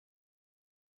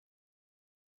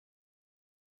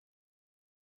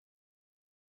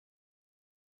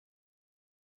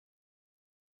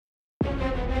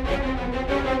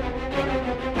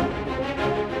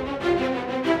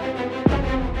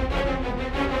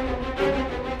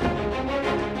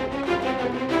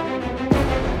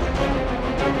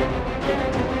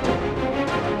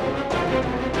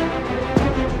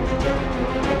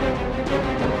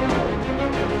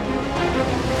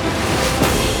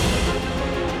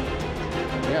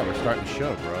Yeah, we're starting the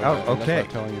show, bro. Oh, That's okay. why I'm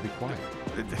telling you to be quiet.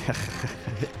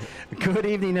 Good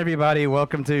evening, everybody.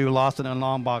 Welcome to Lost in a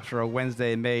Long Box for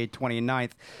Wednesday, May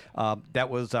 29th. That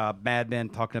was Mad Men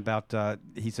talking about,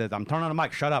 he says, I'm turning on the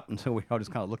mic, shut up. And so we all just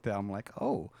kind of looked at him like,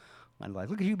 oh. And like,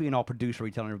 look at you being all producer,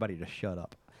 telling everybody to shut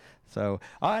up. So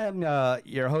I am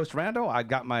your host, Randall. I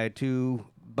got my two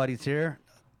buddies here.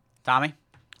 Tommy.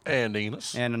 And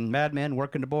Enos. And Mad Men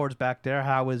working the boards back there.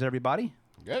 How is everybody?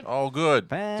 Good. All good.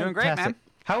 Fantastic. Doing great, man.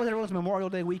 How was everyone's Memorial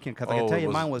Day weekend? Because I can Oh, tell it you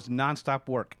was- mine was nonstop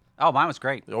work. Oh, mine was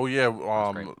great. Oh, yeah.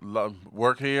 great.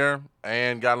 Work here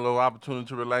and got a little opportunity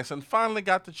to relax and finally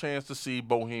got the chance to see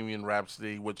Bohemian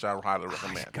Rhapsody, which I highly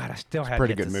recommend. God, I still had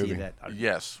pretty yet good to see movie. that.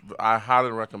 Yes, I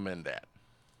highly recommend that.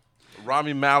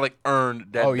 Rami Malek earned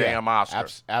that damn Oscar.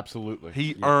 Absolutely.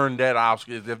 He earned that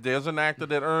Oscar. If there's an actor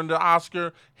that earned the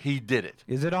Oscar, he did it.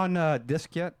 Is it on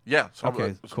disc yet? Yeah. So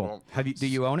Okay, cool. Do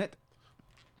you own it?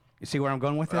 You see where I'm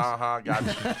going with this? Got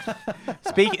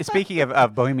you. Speaking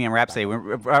of Bohemian Rhapsody,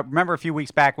 remember a few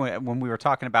weeks back when we were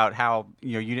talking about how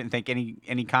you didn't think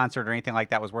any concert or anything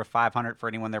like that was worth $500 for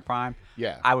anyone in their prime?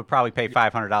 Yeah. I would probably pay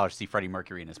 $500 to see Freddie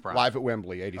Mercury in his prime. Live at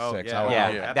Wembley, 86. Oh, yeah. I would- Yeah,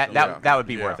 yeah, that would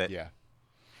be yeah. worth it. Yeah.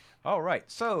 All right,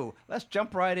 so let's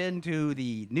jump right into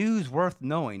the news worth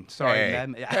knowing. Sorry, Hey,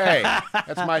 man. hey,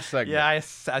 that's my segment. Yeah, I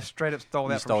straight up stole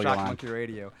that stole from your Shock line. Monkey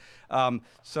Radio.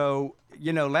 So,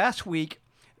 last week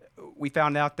we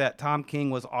found out that Tom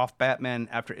King was off Batman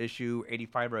after issue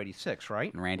 85 or 86,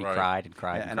 right? And Randy Right. cried and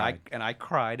cried and cried. I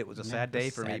cried. It was a sad it was day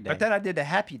a for me. sad But day. then I did the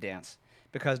happy dance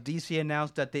because DC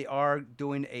announced that they are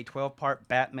doing a 12-part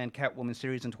Batman Catwoman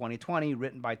series in 2020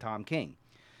 written by Tom King.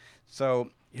 So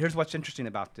here's what's interesting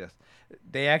about this.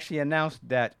 They actually announced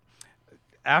that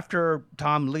after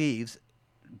Tom leaves,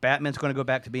 Batman's going to go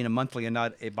back to being a monthly and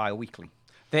not a bi-weekly.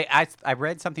 I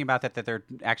read something about that they're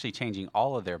actually changing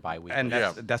all of their bi-weekly. And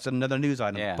that's another news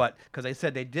item. Yeah. But because they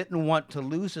said they didn't want to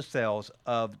lose the sales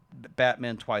of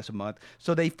Batman twice a month,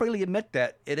 so they freely admit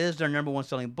that it is their number one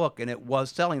selling book, and it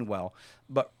was selling well.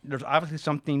 But there's obviously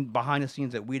something behind the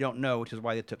scenes that we don't know, which is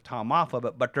why they took Tom off of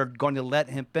it. But they're going to let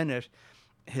him finish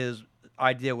his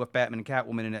idea with Batman and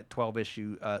Catwoman in that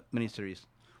 12-issue miniseries.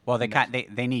 Well,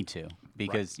 they need to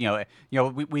because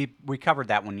we covered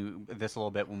that this a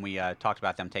little bit when we talked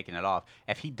about them taking it off.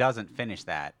 If he doesn't finish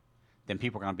that, then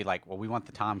people are going to be like, well, we want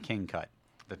the Tom King cut,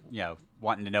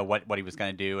 wanting to know what he was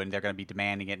going to do, and they're going to be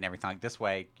demanding it and everything. Like this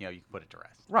way, you can put it to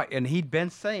rest. Right, and he'd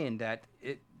been saying that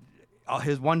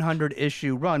his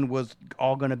 100-issue run was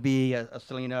all going to be a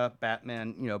Selina,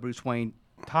 Batman, Bruce Wayne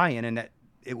tie-in, and that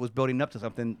it was building up to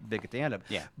something big at the end of it.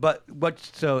 Yeah.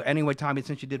 So anyway, Tommy,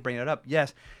 since you did bring it up,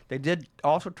 yes, they did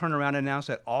also turn around and announce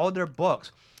that all their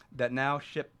books that now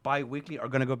ship bi-weekly are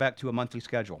going to go back to a monthly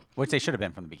schedule. Which they should have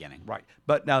been from the beginning. Right.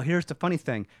 But now here's the funny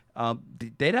thing.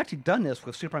 They'd actually done this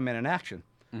with Superman in Action.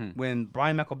 Mm-hmm. When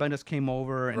Brian Michael Bendis came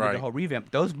over and did Right. the whole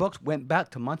revamp, those books went back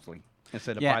to monthly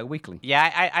instead of bi-weekly.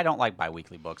 Yeah, I don't like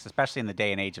bi-weekly books, especially in the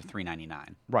day and age of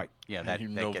 $3.99. Right. Yeah, You that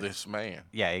know gets, this man.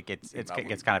 Yeah, it gets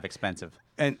kind of expensive.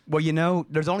 And, well,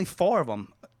 there's only 4 of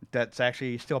them that's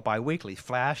actually still bi-weekly.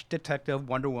 Flash, Detective,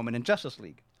 Wonder Woman, and Justice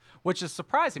League. Which is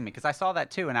surprising me because I saw that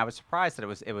too, and I was surprised that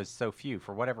it was so few.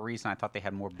 For whatever reason, I thought they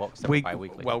had more books that were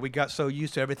bi-weekly. Well, we got so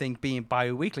used to everything being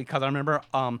bi-weekly because I remember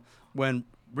when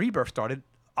Rebirth started,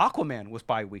 Aquaman was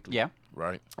bi-weekly. Yeah.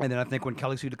 Right. And then I think when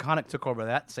Kelly Sue DeConnick took over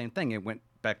that, same thing. It went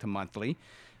back to monthly.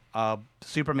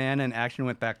 Superman and Action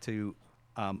went back to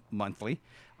monthly.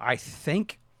 I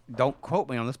think, don't quote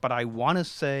me on this, but I want to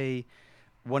say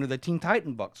one of the Teen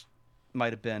Titan books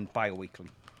might have been bi-weekly.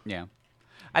 Yeah.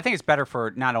 I think it's better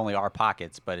for not only our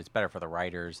pockets, but it's better for the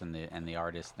writers and the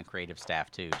artists and the creative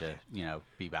staff too to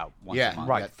be about once a month.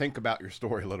 Yeah, think about your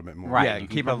story a little bit more. Right. Yeah, you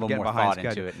keep put a them little getting more behind thought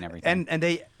into schedule. it and everything. And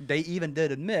they even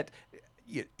did admit,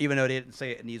 even though they didn't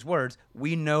say it in these words,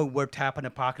 we know we're tapping the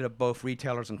pocket of both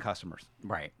retailers and customers.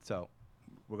 Right. So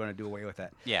we're going to do away with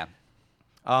that. Yeah.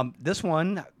 This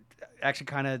one actually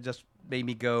kind of just made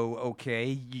me go,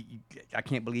 okay, I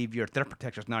can't believe your theft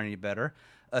protector's not any better.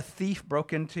 A thief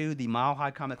broke into the Mile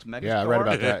High Comics mega store. Yeah, I read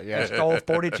about that, yeah. And stole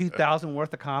 $42,000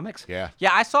 worth of comics. Yeah.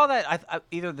 Yeah, I saw that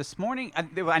either this morning.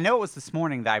 I know it was this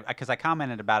morning that because I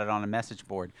commented about it on a message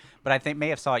board, but I think may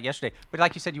have saw it yesterday. But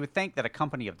like you said, you would think that a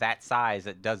company of that size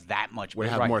that does that much Would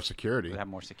business have more security. would have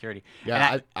more security.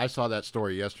 Yeah, And I saw that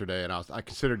story yesterday, and I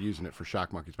considered using it for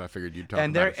Shock Monkeys, but I figured you'd talk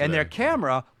And about it their today.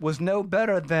 camera was no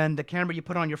better than the camera you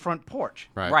put on your front porch.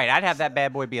 Right. right, I'd have that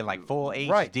bad boy being like full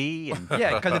Right. HD and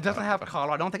Yeah, because it doesn't have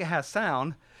color. I don't think it has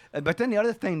sound. But then the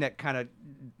other thing that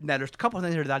now there's a couple of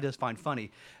things here that I just find funny.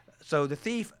 So the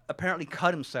thief apparently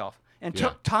cut himself and Yeah.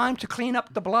 took time to clean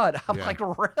up the blood. I'm Yeah. like,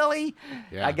 really?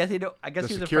 Yeah. I guess he don't. I guess The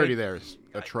he was security afraid. there is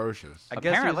atrocious. I guess he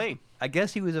was- Apparently. I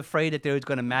guess he was afraid that they was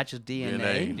going to match his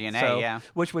DNA. DNA, yeah.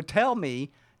 Which would tell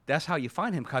me that's how you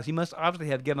find him, because he must obviously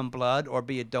have given blood or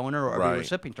be a donor or be Right. a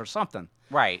recipient or something.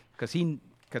 Right. Because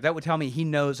that would tell me he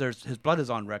knows his blood is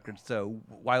on record. So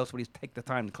why else would he take the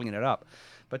time to clean it up?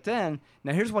 But then,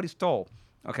 now here's what he stole.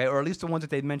 Okay, or at least the ones that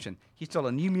they mentioned. He stole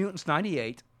a New Mutants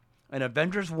 98, an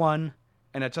Avengers 1,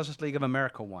 and a Justice League of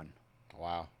America 1.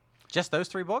 Wow. Just those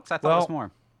 3 books? I thought it was Well,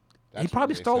 more. That's He what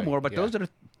probably they stole say. more, but Yeah. those are the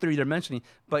 3 they're mentioning.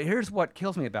 But here's what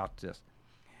kills me about this.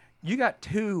 You got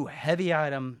 2 heavy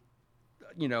item,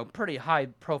 pretty high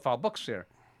profile books here.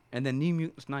 And then New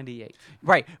Mutants 98.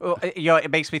 Right. Well, it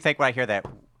makes me think when I hear that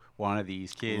one of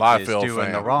these kids Liefeld is doing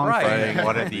fan. the wrong Right. thing.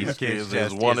 One of these kids is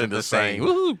just one isn't and the the same. same.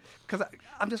 Woo! Because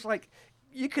I'm just like,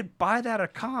 you could buy that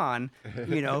at con,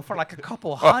 for like a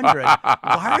couple hundred.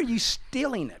 Why are you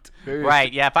stealing it?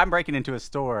 Right. Yeah. If I'm breaking into a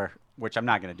store, which I'm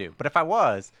not going to do, but if I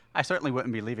was, I certainly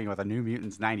wouldn't be leaving with a New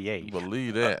Mutants 98.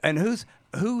 Believe that. And who's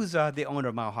the owner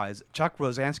of Mile High? Is it Chuck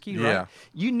Rosansky, right?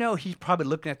 Yeah. He's probably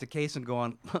looking at the case and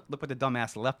going, look what the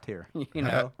dumbass left here,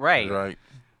 Right. Right.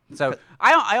 So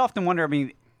I often wonder. I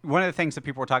mean, one of the things that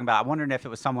people were talking about, I'm wondering if it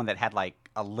was someone that had like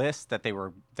a list that they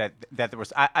were that there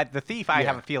was. The thief, I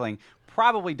have a feeling,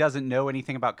 probably doesn't know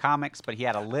anything about comics, but he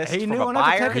had a list He from knew a enough to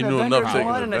buyer. take He an knew enough Avengers to take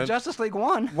an 1 and a Aven- Justice League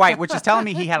 1. Right, which is telling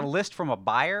me he had a list from a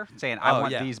buyer saying, "I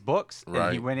want yeah. these books," and he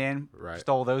Right. went in, Right.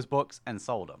 stole those books, and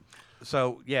sold them.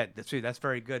 So, yeah, that's a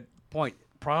very good point.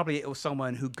 Probably it was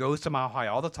someone who goes to Mile High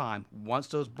all the time, wants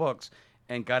those books,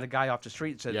 and got a guy off the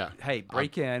street and said, Yeah. hey,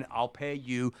 break in, I'll pay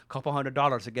you a couple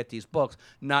 $100s to get these books,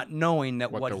 not knowing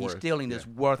that What what they're he's worth. stealing is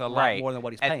worth a lot Right, more than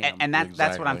what he's and, paying and, him. and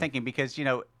that's what I'm Exactly. thinking because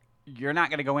you're not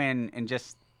going to go in and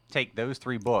just take those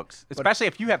 3 books, especially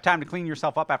if you have time to clean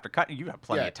yourself up after cutting. You have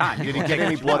plenty Yeah. of time. You didn't get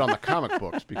any blood on the comic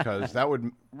books because that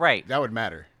would Right.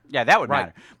 matter. Yeah, that would Right.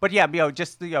 matter. But yeah,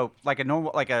 just like a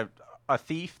normal, like a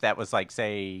thief that was like,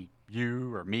 say,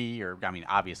 you or me, or I mean,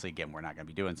 obviously, again, we're not going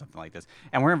to be doing something like this,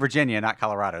 and we're in Virginia, not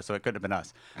Colorado, so it could have been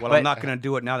us. Well, But- I'm not going to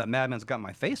do it now that Madman's got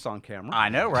my face on camera. I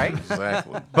know, right?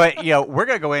 Exactly. But we're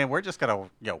going to go in. We're just going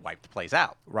to wipe the place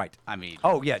out. Right. I mean,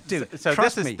 Oh, yeah, dude. so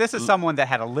trust this me. is someone that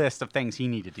had a list of things he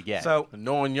needed to get. So,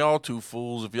 Knowing y'all 2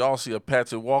 fools, if y'all see a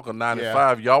Patsy Walker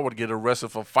 95, y'all would get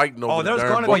arrested for fighting over the there's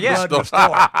darn going to book be yeah. blood in the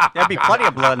stuff. store. there'd be plenty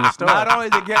of blood in the store. Not only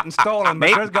is it getting stolen, but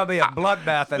Maybe- there's going to be a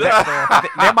bloodbath in that store.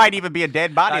 There might even be a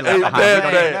dead body left Hey, behind.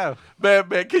 We don't man, know.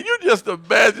 man, can you just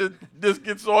imagine this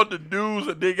gets on the news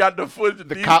and they got the footage of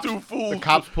these cops- 2 fools. the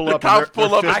cops pull the up and cops they're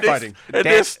pull up fist and, they, fighting. and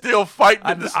they're still fighting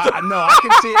I, in the store. I, no, I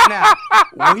can see it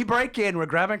now. We break in, we're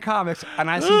grabbing comics, and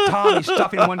I see Tommy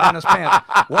stuffing one down his pants.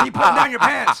 What are you putting down your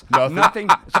pants? Nothing.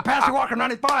 It's a Patsy Walker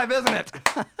 95, isn't it?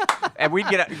 And we'd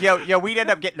get we'd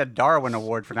end up getting a Darwin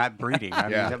Award for not breeding. I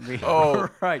mean, Yeah. that'd be- Oh,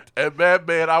 Right. And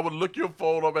man, I would look your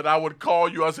phone up and I would call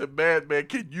you. I said, man,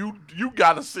 can you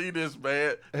gotta see this,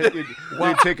 man.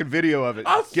 We're taking video of it.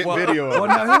 Get video of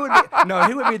Well, it.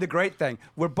 he would be the great thing.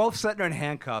 We're both sitting there in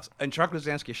handcuffs, and Chuck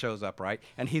Rosansky shows up, right?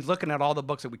 And he's looking at all the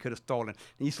books that we could have stolen. And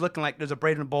he's looking like there's a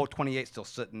Braden Bowl 28 still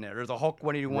sitting there. There's a Hulk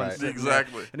 181 Right. sitting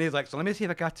Exactly. there. And he's like, so let me see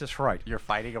if I got this right. You're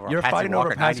fighting over You're Patsy fighting Walker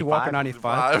over Patsy Walker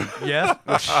 95? 95? Yes.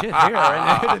 Well, shit, here.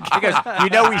 Right? He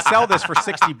goes, we sell this for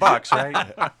 $60,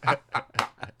 right?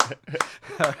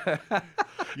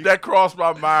 That crossed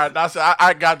my mind. I said,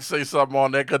 I got to say something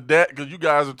on that because you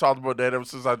guys have talked about that ever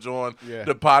since I joined Yeah.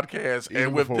 the podcast. Even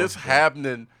and with before. this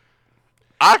happening,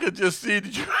 I could just see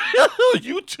that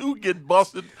you 2 get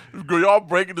busted. Y'all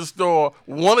break in the store.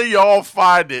 One of y'all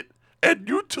find it. And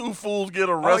you 2 fools get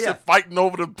arrested yeah. fighting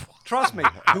over the. Trust me,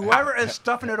 whoever is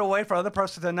stuffing it away for other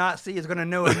person to not see is going to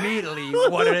know immediately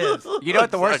what it is. You know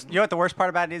what the worst? You know what the worst part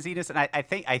about it is, Enos? And I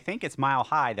think it's Mile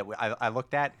High that I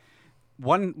looked at.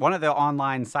 One of the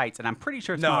online sites, and I'm pretty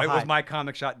sure it's No, Mile it High. was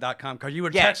mycomicshop.com because you were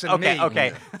Yeah, texting okay, me.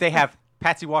 okay. They have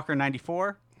Patsy Walker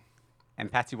 94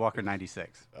 and Patsy Walker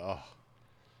 96. Oh,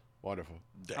 wonderful.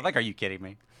 I'm like, are you kidding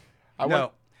me?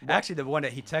 No, actually, the one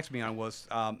that he texted me on was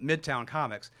Midtown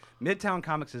Comics. Midtown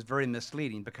Comics is very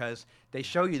misleading because they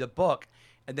show you the book,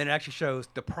 and then it actually shows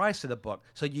the price of the book.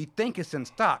 So you think it's in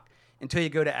stock until you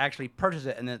go to actually purchase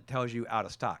it, and then it tells you out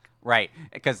of stock. Right,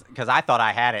 because I thought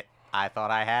I had it.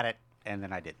 And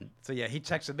then I didn't. So yeah, he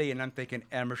texted me, and I'm thinking,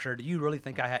 amateur, do you really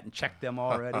think I hadn't checked them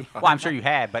already? Well, I'm sure you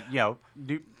had, but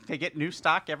they get new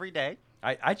stock every day.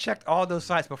 I checked all those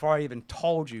sites before I even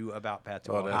told you about Patsy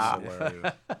Oh, Walker. that's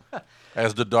hilarious.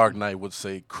 As the Dark Knight would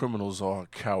say, criminals are a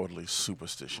cowardly,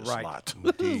 superstitious Right. lot.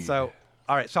 So,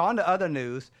 all right. So on to other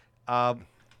news.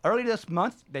 Early this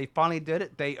month, they finally did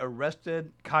it. They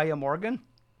arrested Kaya Morgan.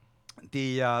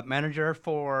 the manager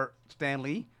for Stan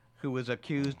Lee, who was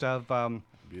accused of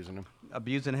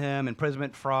Abusing him.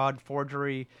 imprisonment, fraud,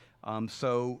 forgery.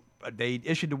 They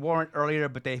issued the warrant earlier,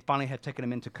 but they finally had taken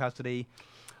him into custody.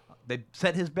 They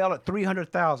set his bail at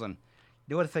 $300,000. You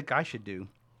know what I think I should do?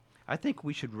 I think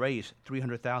we should raise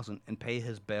 $300,000 and pay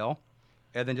his bail,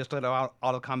 and then just let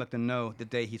Auto Comic know the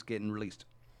day he's getting released,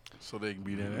 So they can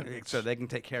be there. so they can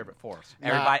take care of it for us.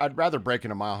 Everybody, I'd rather break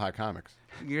into Mile High Comics.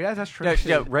 Yeah, that's true. raise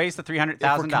the If we're committing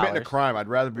a $300,000. crime, I'd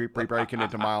rather be breaking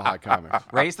into Mile High Comics.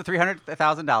 Raise the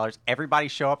 $300,000. Everybody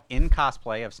show up in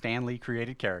cosplay of Stan Lee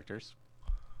created characters.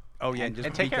 Oh yeah, and just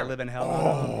and take beat care the of it. living hell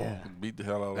out of them. Beat the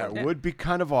hell out of That them. would be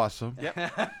kind of awesome. Yep. I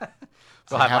have,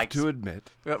 have like, to admit.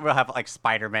 We'll have like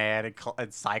Spider-Man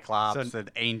and Cyclops So-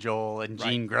 and Angel and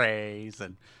Jean Greys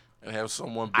and And have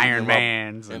someone Iron beat them up,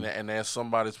 Mans and as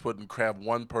somebody's putting crap,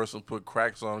 one person put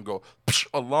cracks on and go, "Psh,"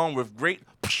 along with great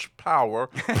psh, power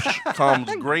comes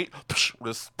great psh,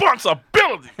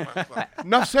 responsibility.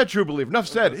 Enough said, True Belief. Enough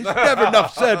said. It's never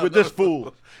enough said with this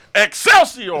fool.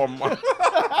 Excelsior!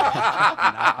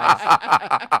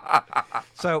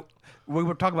 So we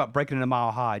were talking about breaking into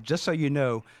Mile High. Just so you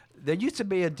know, there used to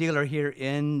be a dealer here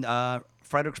in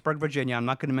Fredericksburg, Virginia. I'm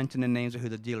not going to mention the names of who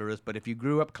the dealer is, but if you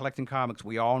grew up collecting comics,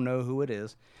 we all know who it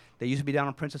is. They used to be down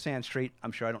on Princess Anne Street.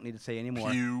 I'm sure I don't need to say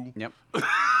anymore. You. yep.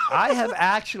 I have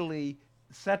actually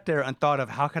sat there and thought of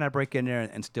how can I break in there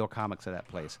and steal comics at that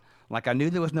place. Like I knew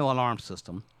there was no alarm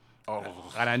system,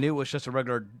 Oh, and I knew it was just a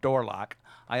regular door lock.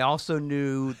 I also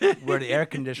knew where the air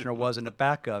conditioner was in the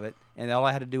back of it, and all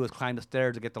I had to do was climb the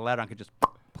stairs to get the ladder. I could just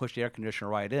push the air conditioner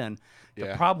right in. The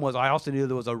Yeah. problem was I also knew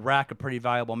there was a rack of pretty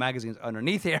valuable magazines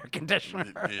underneath the air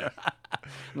conditioner. yeah.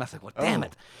 And I was like, well, damn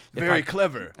it. If Very I-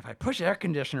 clever. If I push the air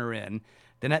conditioner in,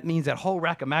 then that means that whole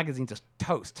rack of magazines is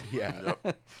toast. Yeah.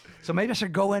 So maybe I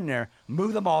should go in there,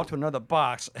 move them all to another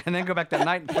box, and then go back that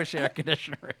night and push the air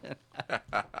conditioner in.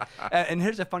 And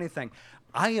here's the funny thing.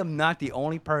 I am not the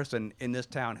only person in this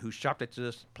town who shopped at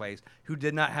this place who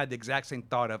did not have the exact same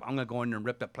thought of, I'm going to go in there and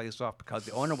rip that place off because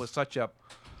the owner was such a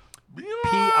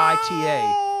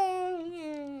PITA.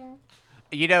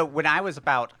 You know, when I was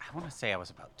about, I want to say I was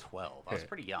about 12. I was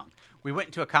pretty young. We went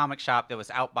into a comic shop that was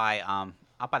out by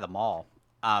the mall,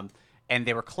 and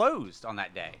they were closed on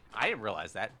that day. I didn't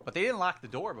realize that, but they didn't lock the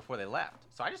door before they left,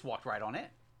 so I just walked right on in.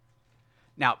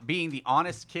 Now, being the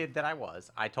honest kid that I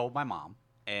was, I told my mom,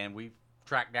 and we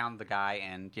tracked down the guy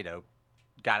and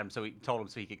got him so he told him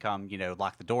so he could come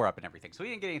lock the door up and everything. So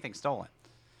he didn't get anything stolen.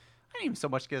 I didn't even so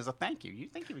much get as a thank you.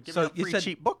 You'd think he would give me a you free said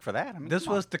cheap book for that. I mean, This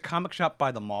come on. was the comic shop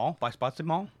by the mall, by Spotsy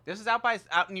Mall? This is out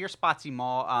near Spotsy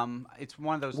Mall. It's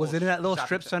one of those. Was it in that little shopping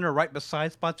strip center right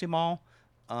beside Spotsy Mall?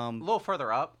 A little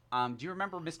further up. Do you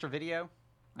remember Mr. Video?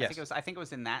 Yes. I think it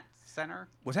was in that center.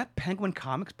 Was that Penguin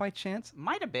Comics by chance?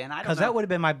 Might have been. I don't know. Because that would have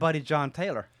been my buddy John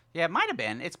Taylor. Yeah, it might have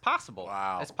been. It's possible.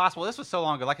 Wow. It's possible. This was so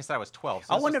long ago. Like I said, I was 12.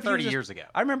 So I this wonder was if he 30 just- years ago.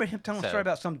 I remember him telling a So- story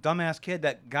about some dumbass kid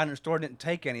that got in the store and didn't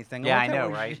take anything. Yeah, I wonder know,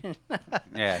 what right? was-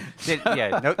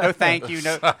 Yeah. No thank you.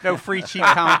 No free cheap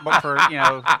comic book for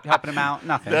helping him out.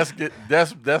 Nothing.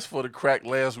 That's for the crack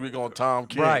last week on Tom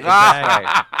King. Right,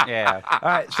 right. Yeah. All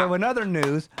right, so in other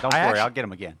news, Don't worry. I'll get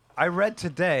him again. I read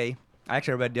today,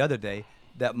 actually I read the other day,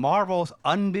 that Marvel's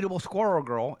Unbeatable Squirrel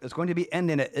Girl is going to be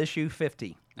ending at issue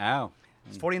 50. Oh.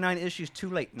 It's 49 issues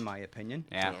too late, in my opinion.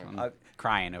 Yeah. I'm Uh,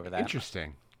 crying over that.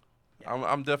 Interesting.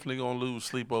 I'm definitely gonna lose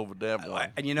sleep over that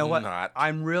one. And you know what? Not.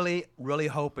 I'm really, really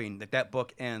hoping that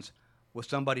book ends with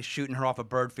somebody shooting her off a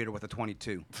bird feeder with a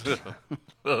 22.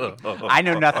 I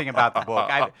know nothing about the book.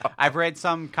 I've read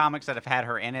some comics that have had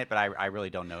her in it, but I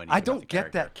really don't know anything. I about don't the get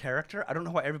character. that character. I don't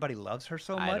know why everybody loves her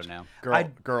so much. I don't know.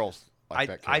 Girls like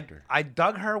that character. I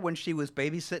dug her when she was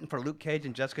babysitting for Luke Cage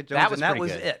and Jessica Jones, That was and that pretty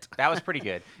was good. it. That was pretty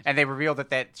good. And they revealed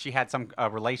that she had some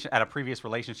had a previous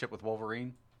relationship with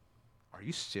Wolverine. Are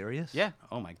you serious? Yeah.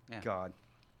 Oh my Yeah. God.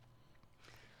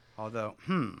 Although,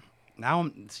 now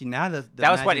the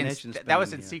That was what imagination's that was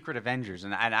in spinning here. Secret Avengers,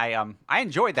 and I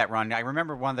enjoyed that run. I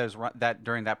remember one of those that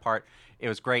during that part, it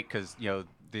was great because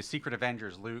the Secret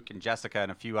Avengers, Luke and Jessica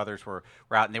and a few others were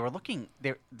out, and they were looking.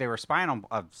 They were spying on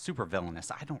a super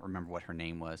villainess. I don't remember what her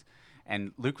name was.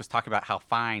 And Luke was talking about how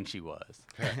fine she was,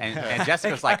 and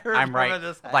Jessica was like, I "I'm right, remember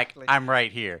this, like actually. I'm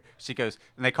right here." She goes,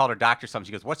 and they called her doctor something.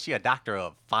 She goes, "What's she a doctor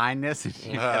of? Fineness?"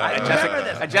 And remember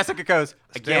this. Jessica goes,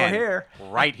 "Again, here.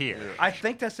 right here." I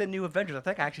think that's in New Avengers. I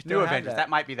think I actually still New have Avengers. That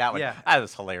might be that one. Yeah. That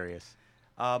was hilarious.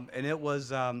 And it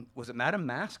was it Madame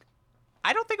Mask?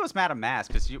 I don't think it was Madame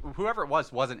Mask because whoever it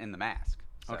was wasn't in the mask.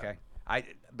 So. Okay.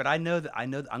 I know that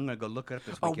I'm gonna go look it up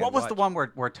this Oh, weekend. what was the Watch. one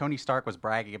where Tony Stark was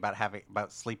bragging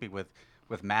about sleeping with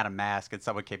with Madame Mask, and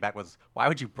someone came back with, "Why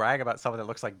would you brag about someone that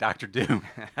looks like Doctor Doom?"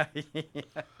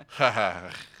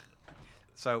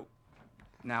 So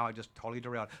now I just totally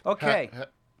derailed. Okay.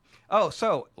 Oh,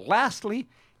 so lastly,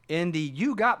 in the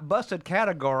You Got Busted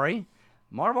category,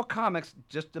 Marvel Comics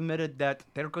just admitted that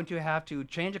they're going to have to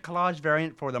change a collage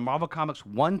variant for the Marvel Comics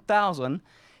 1000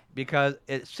 because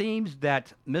it seems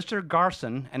that Mr.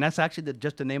 Garson, and that's actually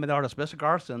just the name of the artist, Mr.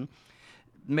 Garson,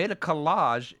 made a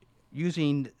collage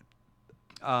using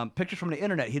pictures from the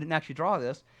internet. He didn't actually draw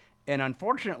this. And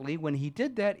unfortunately, when he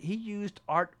did that, he used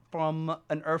art from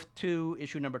an Earth 2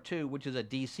 issue number 2, which is a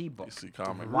DC book. DC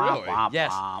comic. Womp, womp,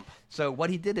 Yes. womp. So what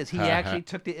he did is he actually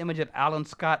took the image of Alan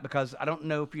Scott, because I don't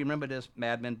know if you remember this,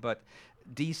 Madman, but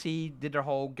DC did their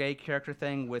whole gay character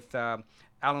thing with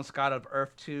Alan Scott of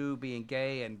Earth 2 being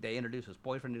gay, and they introduced his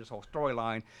boyfriend to this whole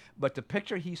storyline. But the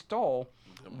picture he stole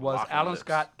was locking Alan lips.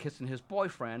 Scott kissing his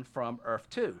boyfriend from Earth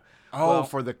 2. Oh, Well,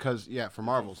 for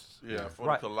Marvel's. Yeah, for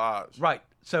Right. the collage. Right.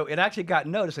 So it actually got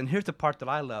noticed, and here's the part that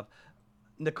I love.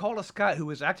 Nicola Scott, who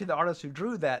was actually the artist who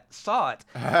drew that, saw it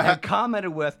and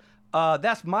commented with,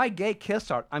 "That's my gay kiss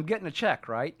art. I'm getting a check,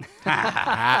 right?"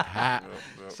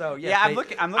 So Yeah, I'm they-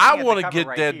 looking. I'm looking I at the want to cover get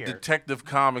right that here. Detective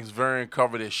Comics variant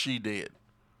cover that she did.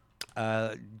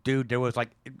 Dude, there was like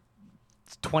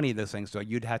 20 of those things, so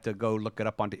you'd have to go look it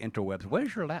up on the interwebs.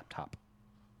 Where's your laptop?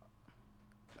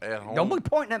 At home. Don't be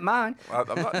pointing at mine. I'm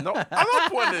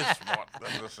not pointing this smart.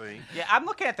 Let's see. Yeah, I'm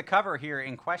looking at the cover here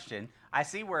in question. I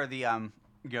see where the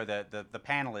the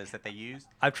panel is that they used.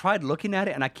 I've tried looking at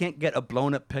it, and I can't get a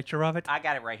blown-up picture of it. I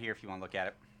got it right here if you want to look at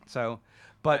it. So,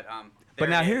 but there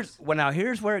now it here's is.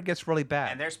 here's where it gets really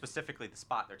bad. And there's specifically the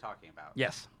spot they're talking about.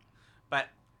 Yes. But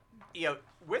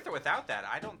with or without that,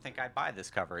 I don't think I'd buy this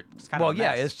cover. It's kind Well, of a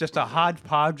yeah, mess. it's just a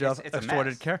hodgepodge of It's a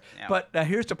assorted mess. characters. Yeah. But now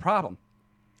here's the problem.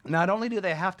 Not only do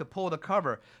they have to pull the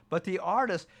cover, but the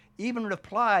artist even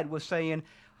replied with saying,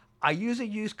 "I usually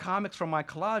use comics for my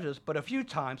collages, but a few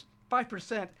times,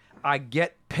 5%, I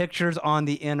get pictures on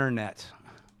the internet."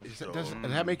 Does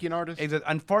that make you an artist? He said,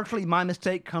 "Unfortunately, my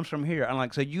mistake comes from here." I'm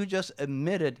like, so you just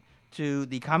admitted to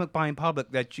the comic buying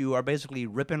public that you are basically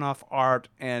ripping off art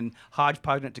and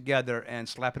hodgepodging it together and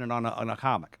slapping it on a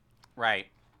comic. right.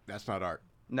 That's not art.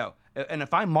 No. And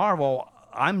if I'm Marvel,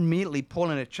 I'm immediately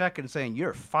pulling a check and saying,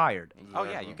 "You're fired." Oh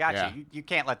yeah, you got Yeah. you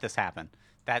can't let this happen.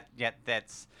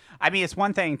 That's. I mean, it's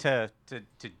one thing to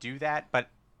do that, but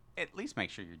at least make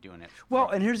sure you're doing it. Well,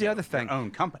 for, and here's the you know, other thing. Your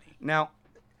own company. Now,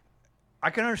 I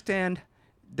can understand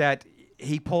that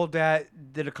he pulled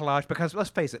that, did a collage, because let's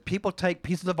face it, people take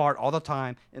pieces of art all the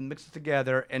time and mix it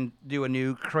together and do a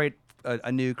new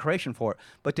creation for it.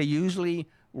 But they usually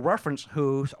reference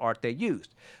whose art they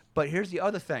used. But here's the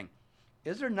other thing: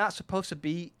 is there not supposed to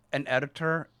be an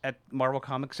editor at Marvel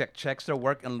Comics that checks their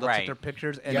work and looks at Right. their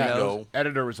pictures and Yeah, knows?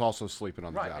 editor was also sleeping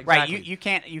on the Right, job. exactly. Right. You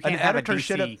can't An have a editor DC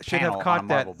should have panel on a caught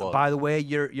Marvel that. book. By the way,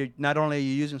 you're not only are you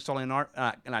using stolen art,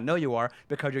 and I know you are,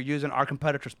 because you're using our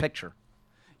competitor's picture.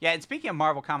 Yeah, and speaking of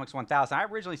Marvel Comics 1000, I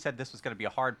originally said this was going to be a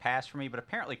hard pass for me, but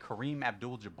apparently Kareem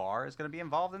Abdul-Jabbar is going to be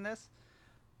involved in this.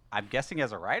 I'm guessing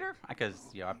as a writer, because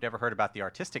I've never heard about the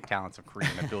artistic talents of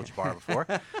Kareem Abdul-Jabbar before.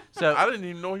 So I didn't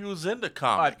even know he was into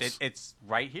comics. it's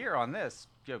right here on this.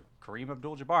 Kareem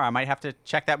Abdul-Jabbar. I might have to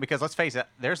check that because let's face it,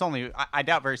 there's only I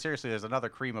doubt very seriously there's another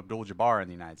Kareem Abdul-Jabbar in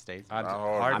the United States.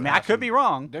 I mean, I could be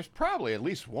wrong. There's probably at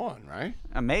least one, right?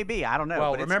 Maybe I don't know.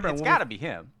 Well, but remember it's when got to be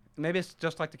him. Maybe it's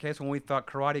just like the case when we thought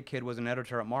Karate Kid was an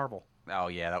editor at Marvel. Oh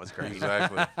yeah, that was great.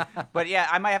 Exactly. But yeah,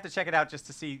 I might have to check it out just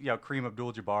to see Kareem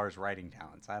Abdul-Jabbar's writing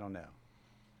talents. I don't know.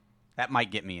 That might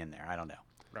get me in there. I don't know.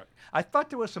 Right. I thought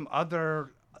there was some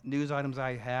other news items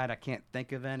I had. I can't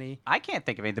think of any. I can't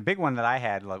think of any. The big one that I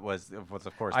had was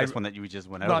of course this one that you just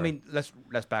went over. No, I mean let's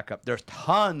back up. There's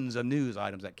tons of news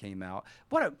items that came out.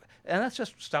 And let's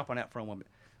just stop on that for a moment.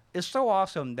 It's so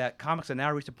awesome that comics have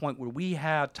now reached a point where we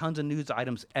have tons of news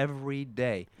items every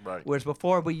day. Right. Whereas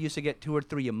before we used to get 2 or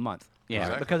 3 a month. Yeah.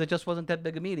 Exactly. Because it just wasn't that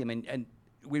big a medium, and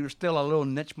we were still a little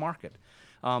niche market.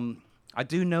 I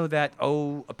do know that,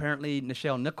 apparently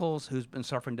Nichelle Nichols, who's been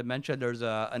suffering dementia, there's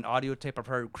an audio tape of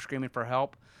her screaming for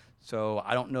help. So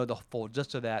I don't know the full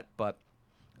gist of that, but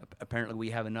apparently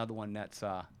we have another one that's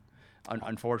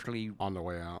unfortunately, On the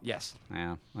way out. yes.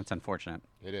 Yeah, that's unfortunate.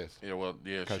 It is. Yeah, well,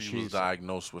 yeah, 'Cause she was she's-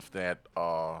 diagnosed with that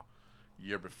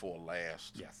year before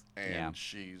last. Yes. And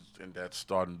that's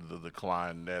starting to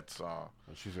decline. That's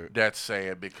She's a, that's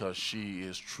sad because she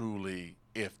is truly,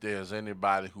 if there's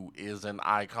anybody who is an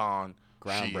icon,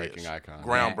 Groundbreaking she is. icon.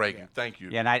 Groundbreaking. Yeah. Thank you.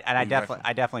 Yeah, and I Exactly.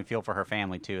 definitely feel for her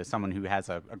family too, as someone who has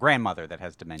a grandmother that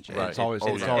has dementia. Right. it's always,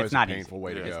 Oh, it's yeah. always It's a not painful easy.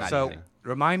 way to It's go. not So easy.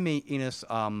 remind me, Enos,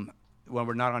 when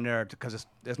we're not on there because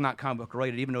it's not comic book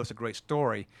related, even though it's a great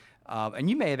story. And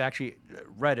you may have actually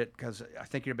read it because I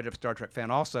think you're a bit of a Star Trek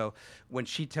fan also, when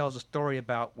she tells a story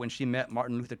about when she met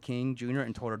Martin Luther King Jr.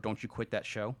 and told her, don't you quit that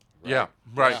show. Yeah,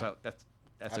 right. So that's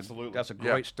Absolutely. that's a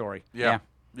great story. Yeah.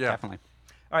 Yeah. Definitely.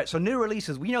 All right, so new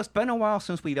releases. We know it's been a while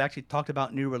since we've actually talked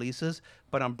about new releases,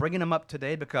 but I'm bringing them up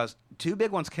today because two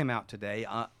big ones came out today.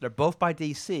 They're both by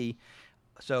DC.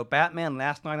 So Batman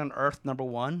Last Night on Earth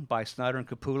 #1 by Snyder and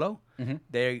Capullo.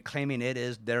 They're claiming it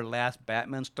is their last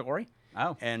Batman story.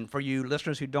 Oh. And for you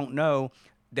listeners who don't know,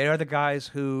 they are the guys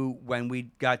who, when we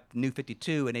got New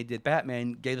 52 and they did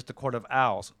Batman, gave us the Court of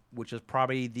Owls, which is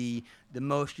probably the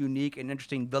most unique and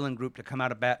interesting villain group to come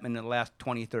out of Batman in the last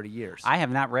 20, 30 years. I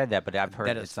have not read that, but I've heard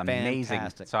That it's is amazing.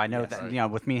 fantastic. So I know Yes. that, you know,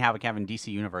 with me having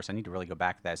DC Universe, I need to really go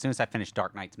back to that. As soon as I finish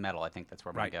Dark Knight's Metal, I think that's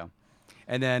where I'm Right. going to go.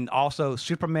 And then also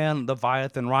Superman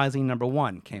Leviathan Rising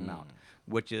 #1 came out,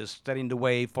 which is setting the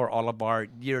way for all of our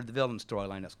Year of the Villain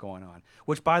storyline that's going on.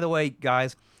 Which, by the way,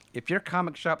 guys, if your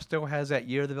comic shop still has that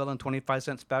Year of the Villain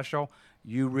 25-cent special,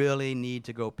 you really need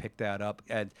to go pick that up.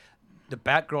 And the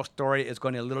Batgirl story is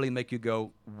going to literally make you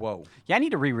go, whoa. Yeah, I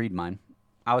need to reread mine.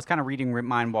 I was kind of reading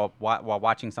mine while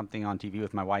watching something on TV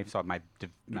with my wife, so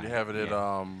You have it at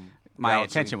my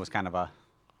Galaxy? attention was kind of a.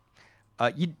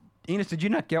 Enos, did you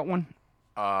not get one?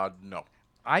 No.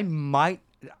 I might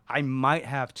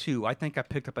have two. I think I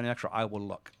picked up an extra. I will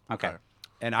look. Okay.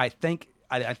 And I think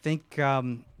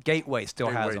Gateway still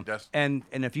has Gateway, them. that's- And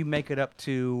if you make it up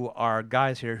to our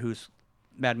guys here, who's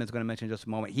Madman's going to mention in just a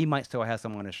moment, he might still have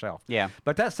some on his shelf. Yeah.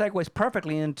 But that segues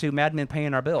perfectly into Madman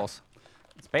paying our bills.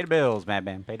 Let's pay the bills,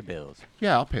 Madman. Pay the bills.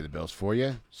 Yeah, I'll pay the bills for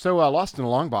you. So, Lost in a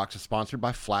Long Box is sponsored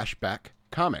by Flashback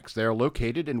Comics. They are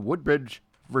located in Woodbridge,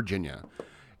 Virginia.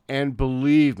 And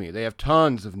believe me, they have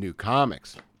tons of new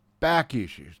comics, back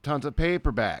issues, tons of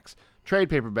paperbacks, trade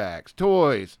paperbacks,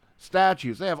 toys,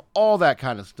 statues. They have all that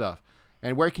kind of stuff.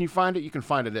 And where can you find it? You can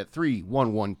find it at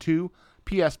 3112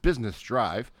 PS Business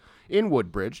Drive in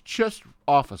Woodbridge, just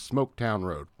off of Smoketown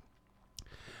Road.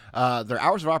 Their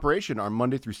hours of operation are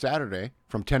Monday through Saturday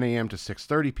from 10 a.m. to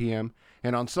 6:30 p.m.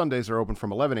 and on Sundays they're open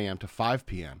from 11 a.m. to 5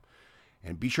 p.m.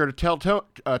 And be sure to tell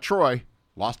Troy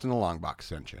Lost in the Long Box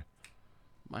sent you.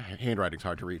 My handwriting's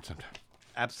hard to read sometimes.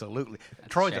 Absolutely.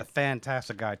 Troy's shame. a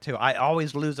fantastic guy, too. I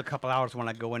always lose a couple hours when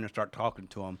I go in and start talking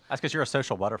to him. That's because you're a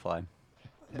social butterfly.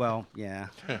 Well, yeah.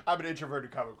 I'm an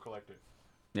introverted comic collector.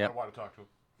 Yep. I don't want to talk to him.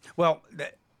 Well,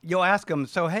 you'll ask him,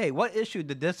 so, hey, what issue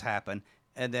did this happen?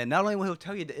 And then not only will he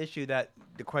tell you the issue that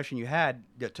the question you had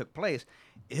that took place,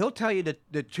 he'll tell you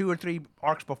the 2 or 3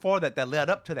 arcs before that led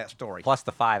up to that story. Plus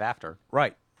the 5 after.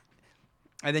 Right.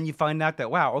 And then you find out that,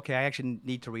 wow, okay, I actually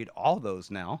need to read all those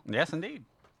now. Yes, indeed.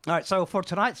 All right, so for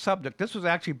tonight's subject, this was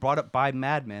actually brought up by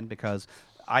Madman because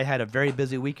I had a very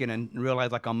busy weekend and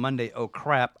realized, like on Monday, oh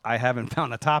crap, I haven't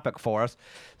found a topic for us.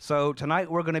 So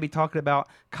tonight we're going to be talking about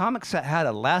comics that had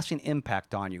a lasting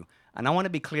impact on you. And I want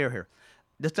to be clear here.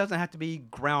 This doesn't have to be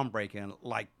groundbreaking,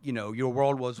 like, you know, your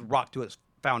world was rocked to its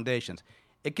foundations.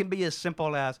 It can be as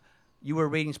simple as you were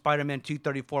reading Spider-Man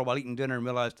 234 while eating dinner and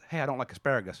realized, hey, I don't like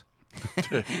asparagus.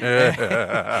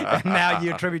 And now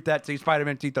you attribute that to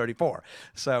Spider-Man 234.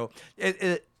 So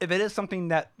if it is something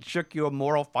that shook your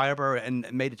moral fiber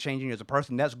and made a change in you as a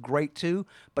person, that's great too,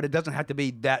 but it doesn't have to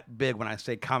be that big when I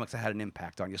say comics that had an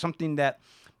impact on you. Something that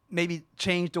maybe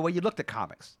changed the way you looked at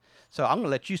comics. So I'm going to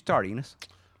let you start, Enos.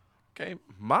 Okay,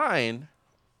 mine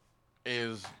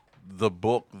is the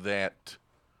book that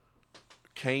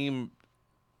came.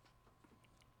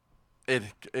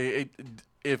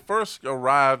 It first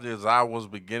arrived as I was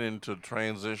beginning to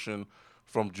transition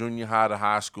from junior high to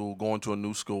high school, going to a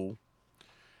new school.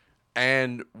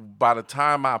 And by the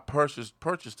time I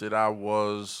purchased it, I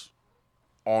was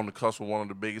on the cusp of one of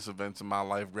the biggest events in my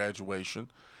life, graduation.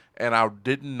 And I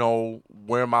didn't know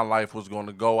where my life was going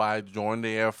to go. I joined the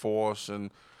Air Force,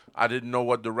 and I didn't know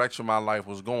what direction my life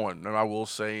was going. And I will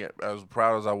say, as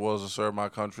proud as I was to serve my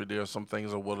country, there are some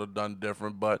things I would have done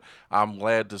different. But I'm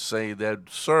glad to say that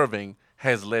serving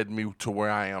has led me to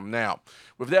where I am now.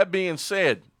 With that being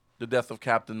said, the death of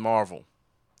Captain Marvel.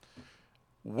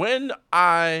 When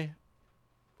I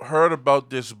heard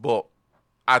about this book,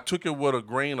 I took it with a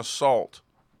grain of salt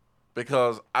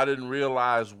because I didn't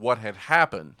realize what had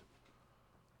happened,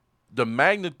 the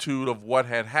magnitude of what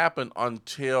had happened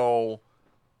until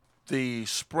the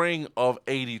spring of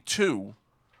 '82,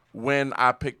 when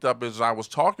I picked up, as I was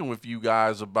talking with you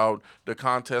guys about the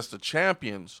Contest of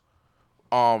Champions,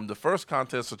 the first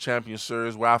Contest of Champions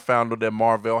series, where I found out that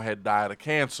Marvel had died of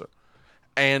cancer.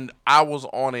 And I was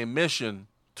on a mission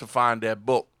to find that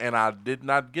book, and I did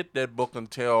not get that book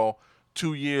until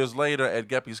 2 years later at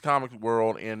Geppi's Comic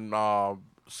World in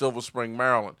Silver Spring,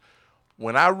 Maryland.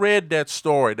 When I read that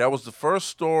story, that was the first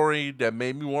story that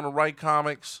made me want to write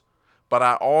comics, but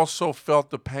I also felt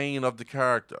the pain of the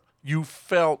character. You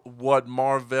felt what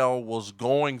Marvell was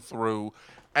going through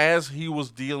as he was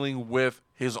dealing with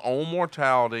his own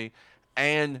mortality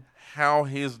and how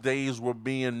his days were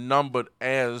being numbered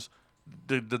as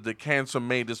the cancer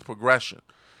made its progression.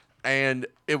 And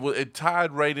it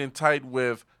tied right in tight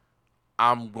with,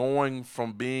 I'm going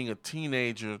from being a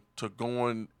teenager to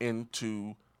going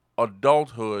into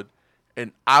adulthood,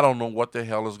 and I don't know what the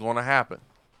hell is going to happen.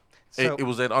 So- It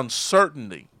was that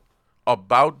uncertainty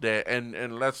about that,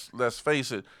 and let's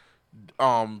face it,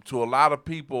 to a lot of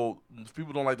people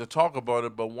don't like to talk about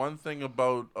it, but one thing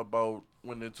about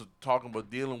when it's talking about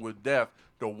dealing with death,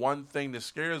 the one thing that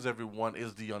scares everyone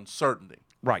is the uncertainty.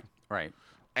 Right. Right.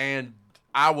 And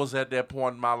I was at that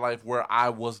point in my life where I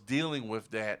was dealing with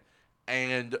that,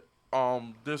 and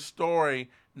this story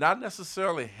not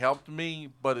necessarily helped me,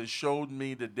 but it showed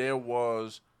me that there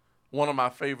was one of my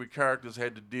favorite characters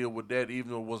had to deal with that,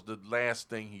 even though it was the last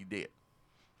thing he did.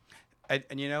 And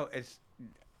you know,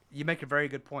 you make a very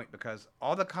good point, because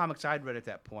all the comics I'd read at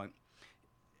that point,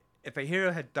 if a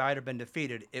hero had died or been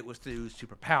defeated, it was through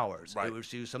superpowers. Right. It was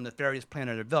through some nefarious plan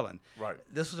of the villain. Right.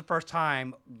 This was the first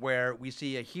time where we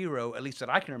see a hero, at least that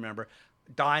I can remember,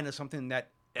 dying of something that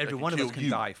every can one of us kill can you.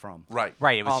 die from. Right.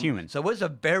 Right. It was human. So it was a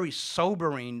very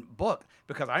sobering book,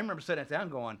 because I remember sitting down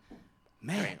going,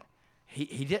 man, Damn.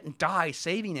 he didn't die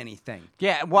saving anything.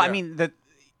 Yeah. Well, I Yeah. mean,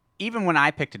 even when I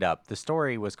picked it up, the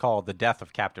story was called "The Death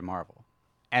of Captain Marvel,"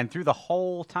 and through the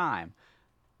whole time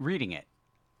reading it,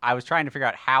 I was trying to figure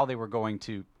out how they were going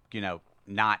to,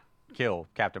 not kill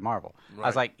Captain Marvel. I was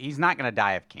Right. like, he's not going to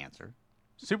die of cancer.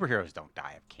 Superheroes don't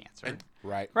die of cancer.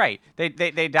 Right. Right. They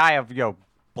die of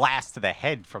blast to the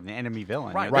head from the enemy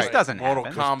villain. Right. This Right. doesn't Mortal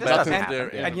happen. Kombat This doesn't is happen.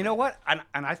 there. Yeah. And you know what? And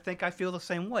I think I feel the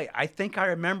same way. I think I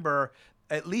remember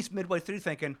at least midway through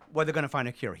thinking, well, they're going to find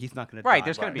a cure. He's not going to die. Right,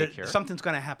 there's gonna be a cure. Something's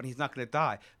going to happen. He's not going to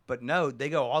die. But no, they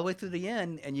go all the way through the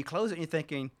end, and you close it, and you're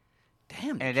thinking,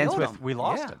 damn, they And it ends killed with him. we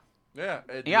lost Yeah. him. Yeah.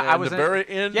 Yeah, I at was the in- very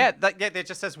end. Yeah, it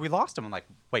just says we lost him. I'm like,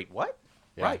 wait, what?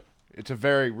 Yeah. Right. It's a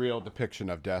very real depiction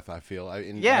of death, I feel.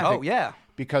 Yeah. Oh, yeah.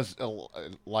 Because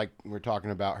like we're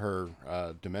talking about her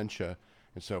dementia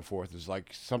and so forth, is like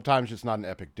sometimes it's not an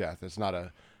epic death. It's not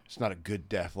a good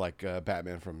death like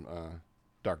Batman from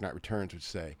Dark Knight Returns would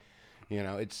say.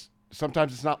 It's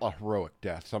sometimes it's not a heroic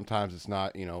death. Sometimes it's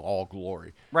not all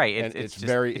glory. Right, And it's just-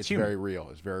 very it's very human. real.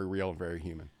 It's very real and very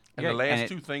human. And Yeah, the last and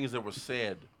two things that were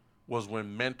said was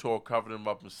when Mentor covered him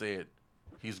up and said,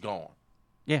 he's gone.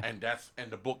 Yeah. And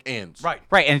the book ends. Right.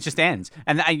 Right, and it just ends.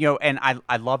 And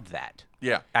I loved that.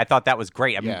 Yeah. I thought that was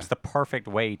great. I mean, Yeah. it's the perfect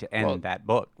way to end Well, that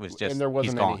book. Was just and there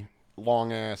wasn't he's gone. any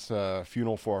long ass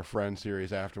funeral for a friend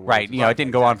series afterwards. Right, it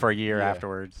didn't go on for a year Yeah.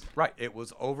 afterwards. Right. It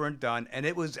was over and done. And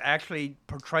it was actually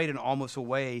portrayed in almost a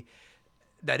way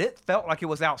that it felt like it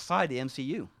was outside the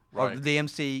MCU. Or Right. the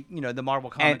MC, the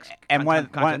Marvel And Comics one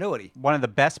continuity. of the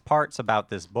best parts about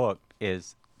this book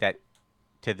is that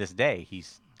to this day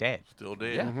he's dead. Still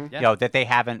dead. Yeah. Yeah. That they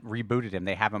haven't rebooted him,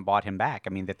 they haven't bought him back. I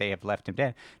mean, that they have left him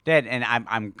dead, and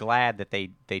I'm glad that they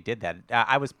did that.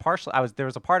 There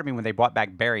was a part of me when they brought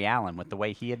back Barry Allen with the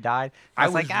way he had died. I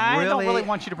was was like, I don't really really-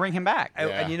 want you to bring him back. And-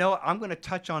 Yeah. And you know what? I'm going to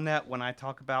touch on that when I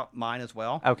talk about mine as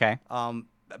well. Okay.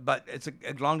 But it's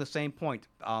along the same point,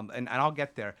 and I'll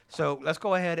get there. So let's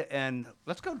go ahead and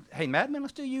let's go. Hey, Madman,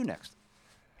 let's do you next.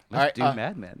 Let's All right, do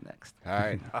Madman next. All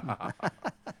right.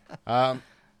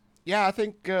 Yeah, I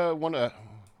think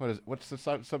what's the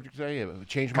subject today? It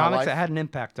changed my Comics life. that had an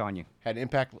impact on you. Had an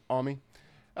impact on me.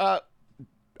 I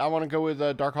want to go with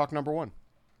Darkhawk #1.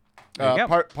 There you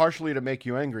go. Partially to make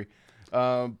you angry,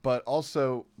 but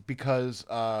also because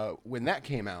when that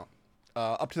came out,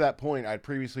 up to that point, I'd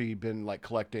previously been like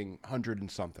collecting 100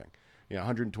 and something,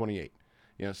 128,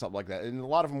 something like that, and a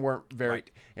lot of them weren't very.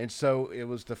 Right. And so it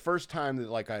was the first time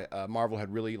that Marvel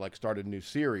had really started a new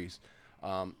series,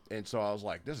 and so I was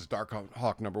like, this is Darkhawk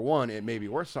 #1. It may be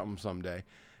worth something someday.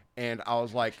 And I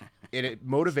was like, it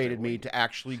motivated me to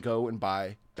actually go and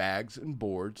buy bags and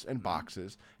boards and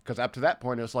boxes, because up to that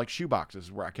point it was like shoe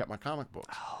boxes where I kept my comic books.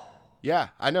 Oh. Yeah,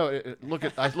 I know. Look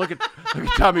at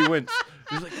Tommy Wentz.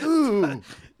 He's like, ooh.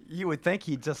 You would think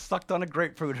he just sucked on a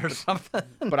grapefruit or something.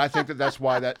 But I think that's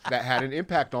why that had an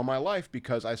impact on my life,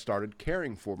 because I started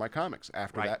caring for my comics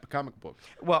after Right. that comic book.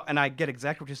 Well, and I get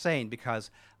exactly what you're saying, because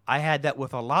I had that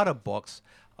with a lot of books.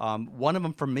 One of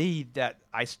them for me that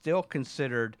I still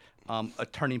considered a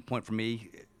turning point for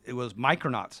me, it was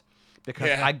Micronauts, because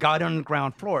Yeah. I got on the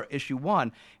ground floor, issue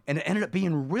 1, and it ended up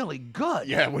being really good.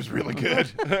 Yeah, it was really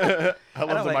good. I And love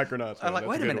I'm the like, Micronauts. I'm like, man. That's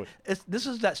wait a good minute, one. this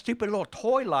is that stupid little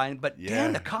toy line, but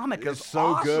damn, the comic It's is so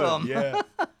awesome. good. Yeah.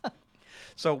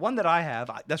 So one that I have,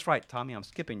 that's right, Tommy, I'm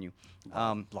skipping you.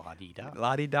 La-dee-da.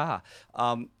 La-di-da.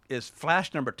 Is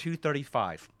Flash number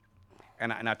 235.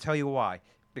 And I tell you why.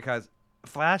 Because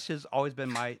Flash has always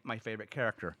been my favorite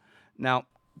character. Now,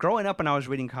 growing up when I was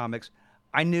reading comics,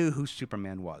 I knew who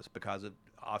Superman was because of,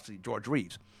 obviously, George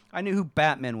Reeves. I knew who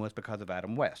Batman was because of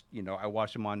Adam West. You know, I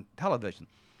watched him on television.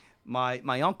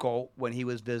 My uncle, when he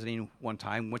was visiting one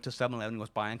time, went to 7-Eleven, was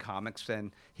buying comics,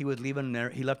 and he was leaving there.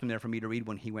 He left them there for me to read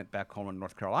when he went back home in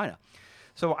North Carolina.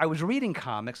 So I was reading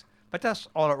comics, but that's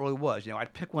all it really was. You know,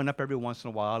 I'd pick one up every once in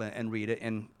a while and read it,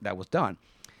 and that was done.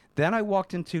 Then I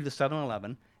walked into the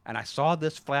 7-Eleven, and I saw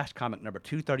this Flash comic number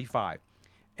 235,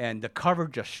 and the cover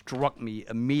just struck me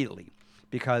immediately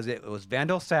because it was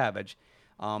Vandal Savage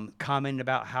commenting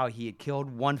about how he had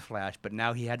killed one Flash, but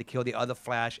now he had to kill the other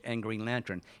Flash and Green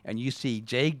Lantern. And you see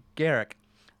Jay Garrick,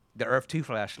 the Earth 2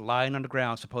 Flash, lying on the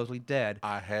ground, supposedly dead.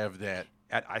 I have that.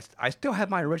 I still have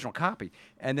my original copy.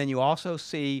 And then you also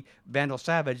see Vandal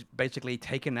Savage basically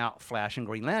taking out Flash and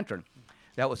Green Lantern.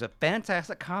 That was a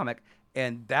fantastic comic.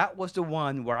 And that was the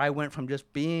one where I went from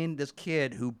just being this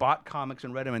kid who bought comics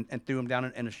and read them and threw them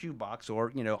down in a shoebox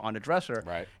or, you know, on a dresser,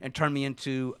 Right. and turned me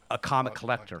into a comic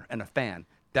collector and a fan.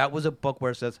 That was a book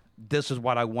where it says, this is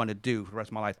what I want to do for the rest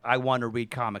of my life. I want to read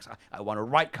comics. I want to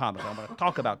write comics. I want to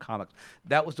talk about comics.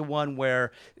 That was the one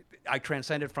where I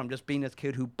transcended from just being this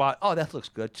kid who bought, oh, that looks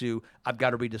good, to I've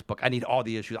got to read this book. I need all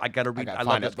the issues. I got to read. gotta I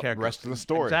love find this out the character. rest of the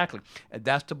story. Exactly. And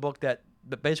that's the book that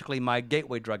basically my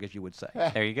gateway drug, as you would say.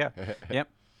 There you go. Yep.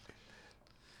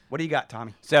 What do you got,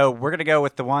 Tommy? So we're going to go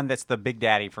with the one that's the big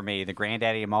daddy for me, the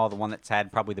granddaddy of them all, the one that's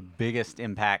had probably the biggest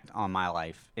impact on my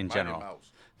life in general.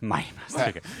 Mouse. Mighty Mouse. There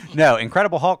you go. No,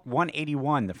 Incredible Hulk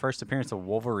 181, the first appearance of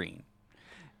Wolverine.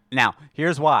 Now,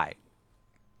 here's why.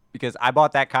 Because I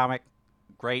bought that comic,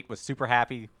 great, was super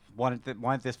happy, wanted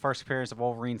this first appearance of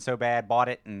Wolverine so bad, bought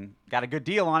it, and got a good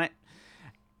deal on it.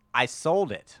 I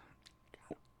sold it.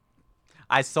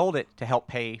 I sold it to help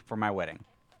pay for my wedding.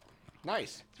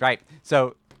 Nice. Right.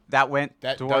 So that went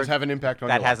That toward, does have an impact on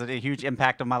that your has life. a huge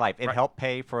impact on my life. It Right. helped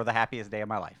pay for the happiest day of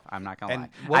my life. I'm not gonna And lie.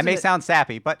 I wasn't may it- sound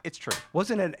sappy, but it's true.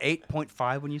 Wasn't it an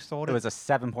 8.5 when you sold It it? was a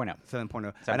 7.0.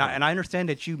 7.0. 7.0. And I understand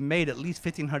that you made at least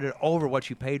 $1,500 over what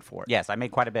you paid for it. Yes, I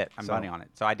made quite a bit of So- money on it,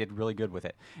 so I did really good with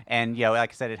it. And you know, like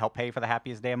I said, it helped pay for the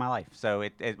happiest day of my life. So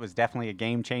it was definitely a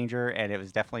game changer, and it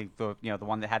was definitely the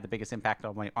one that had the biggest impact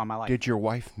on my life. Did your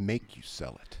wife make you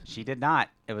sell it? She did not.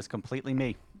 It was completely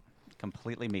me.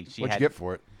 Completely me. She What'd had you get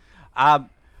for it?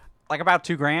 like about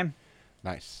 $2,000.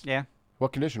 Nice. Yeah,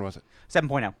 What condition was it?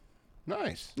 7.0.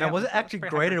 Nice. Now, Yeah, was it that's actually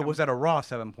pretty graded or high. was that a raw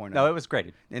 7.0? No, it was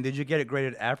graded. And did you get it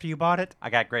graded after you bought it? I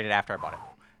got graded after I bought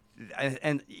it.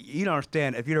 And you don't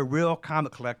understand, if you're a real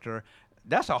comic collector,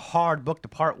 that's a hard book to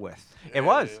part with. It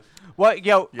was. Well,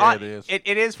 Yeah, it is. It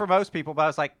is for most people, but I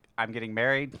was like, I'm getting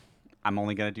married. I'm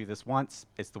only going to do this once.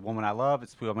 It's the woman I love.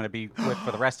 It's who I'm going to be with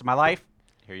for the rest of my life.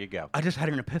 Here you go. I just had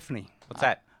an epiphany. What's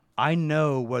that? I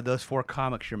know where those 4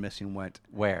 comics you're missing went.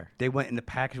 Where? They went in the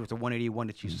package with the 181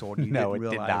 that you sold. And you No, it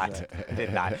didn't did realize not. that. It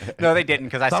did not. No, they didn't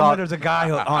because I saw. Somewhere there's a guy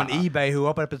on eBay who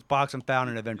opened up his box and found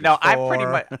an Avengers No,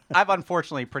 store. I've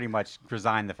unfortunately pretty much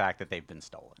resigned the fact that they've been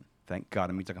stolen. Thank God,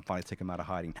 it means I can finally take him out of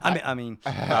hiding. I mean,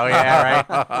 Oh yeah,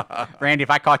 right. Randy,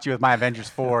 if I caught you with my Avengers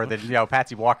 4, then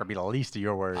Patsy Walker would be the least of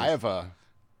your worries. I have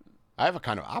a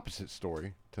kind of opposite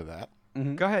story to that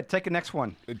go ahead, take the next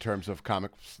one. in terms of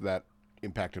comics that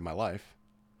impacted my life.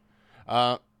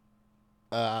 I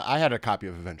had a copy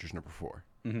of Avengers number 4,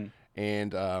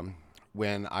 and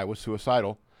when I was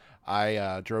suicidal,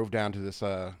 I drove down to this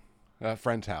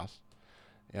friend's house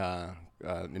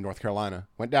in North Carolina.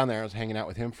 Went down there. I was hanging out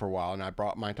with him for a while, and I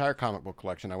brought my entire comic book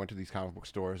collection. I went to these comic book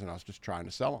stores, and I was just trying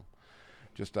to sell them.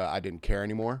 Just I didn't care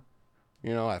anymore.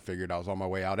 I figured I was on my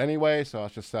way out anyway, so I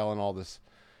was just selling all this,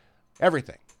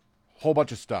 everything. Whole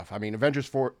bunch of stuff. I mean, Avengers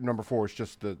 4 number 4 is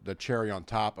just the cherry on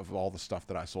top of all the stuff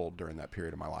that I sold during that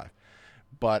period of my life.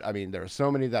 But I mean, there were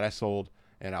so many that I sold,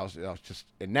 and I was just,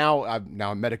 and now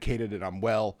I'm medicated and I'm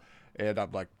well, and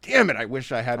I'm like, damn it, I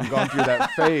wish I hadn't gone through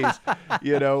that phase,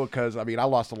 because I mean, I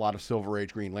lost a lot of Silver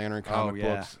Age Green Lantern comic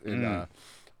yeah. books, and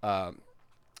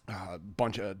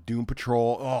bunch of Doom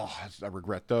Patrol. Oh, I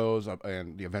regret those.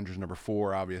 And the Avengers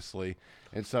 #4, obviously.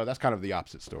 And so that's kind of the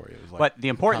opposite story. It was like But the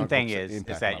important comic thing books is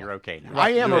impact that my you're life. okay now. I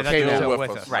am You're okay still now.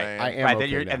 with us. Right. I am right.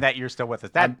 okay now. And that you're still with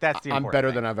us. That's the important I'm better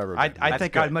thing. than I've ever been. I That's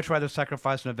think good. I'd much rather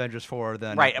sacrifice an Avengers 4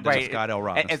 than Scott L.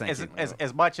 Robbins.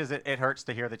 As much as it hurts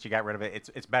to hear that you got rid of it,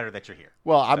 it's better that you're here.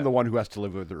 Well, I'm the one who has to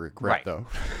live with the regret, Right. though.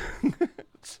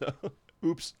 So,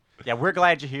 oops. Yeah, we're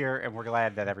glad you're here, and we're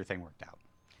glad that everything worked out.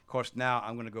 Of course, now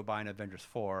I'm going to go buy an Avengers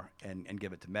 4 and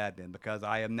give it to Mad Men because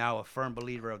I am now a firm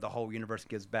believer of the whole universe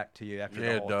gives back to you after Yeah,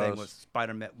 the it whole thing does. with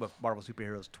Spider-Man, with Marvel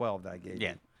Superheroes 12 that I gave Yeah.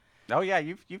 you. Oh yeah,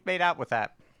 you've made out with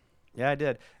that. Yeah, I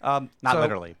did. Not So,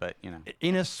 literally, but you know.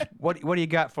 Enos, what do you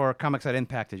got for comics that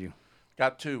impacted you?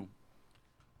 Got 2.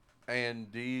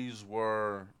 And these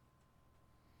were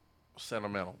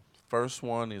sentimental. First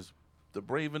one is The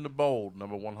Brave and the Bold,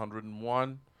 number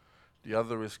 101. The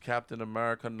other is Captain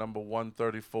America, number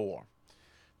 134.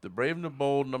 The Brave and the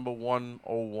Bold, number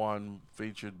 101,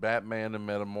 featured Batman and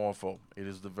Metamorpho. It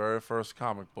is the very first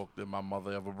comic book that my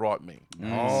mother ever brought me.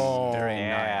 Oh, Very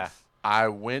Yeah. nice. I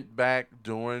went back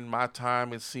during my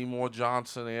time at Seymour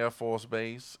Johnson Air Force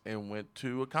Base and went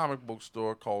to a comic book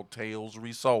store called Tales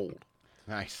Resold.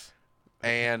 nice.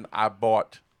 And I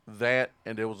bought that,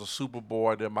 and there was a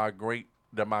Superboy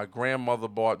that my grandmother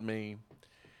bought me,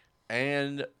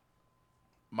 and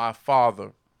my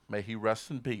father, may he rest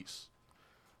in peace,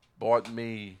 bought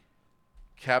me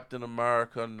Captain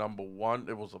America number 1.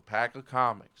 It was a pack of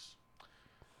comics,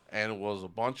 and it was a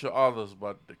bunch of others,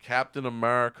 but the Captain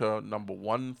America number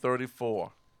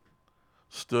 134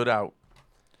 stood out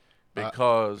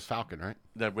because Falcon, right?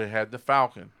 that we had the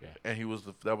Falcon, Yeah. and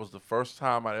that was the first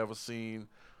time I'd ever seen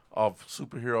a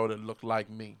superhero that looked like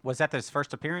me. Was that his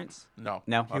first appearance? No,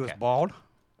 No. He was Okay. bald.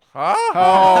 huh?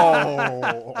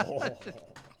 Oh.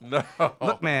 No.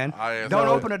 Look, man, I asked don't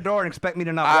for open a door and expect me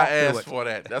to not I walk through asked it. for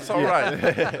that. That's all right.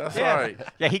 That's all right.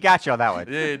 Yeah, he got you on that one.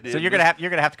 Yeah, he So did. you're gonna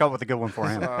have to come up with a good one for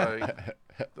him. All right.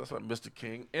 That's like Mr.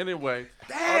 King. Anyway.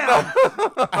 Damn.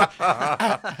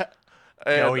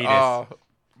 Go eat it.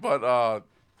 But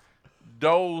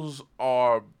those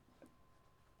are.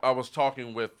 I was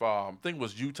talking with, I think it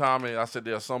was you, Tommy. I said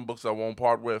there are some books I won't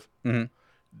part with. Mhm.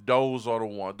 Those are the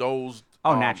ones. Those.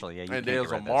 Oh, naturally, yeah, you And can't there's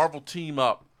get rid a of those. Marvel team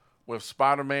up with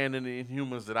Spider-Man and the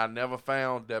Inhumans that I never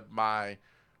found that my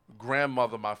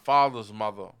grandmother, my father's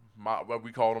mother, what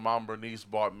we call them, Aunt Bernice,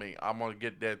 bought me. I'm going to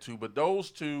get that too. But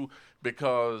those two,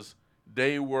 because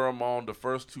they were among the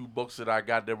first 2 books that I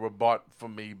got that were bought for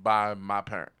me by my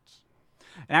parents.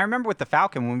 And I remember with the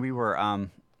Falcon when we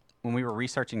were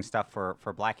researching stuff for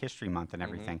Black History Month and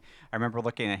everything. I remember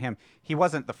looking at him. He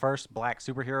wasn't the first black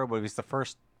superhero, but he was the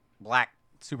first black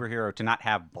superhero to not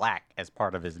have black as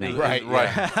part of his name. Right, Right.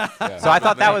 Yeah. So I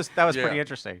thought that was Yeah. pretty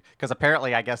interesting because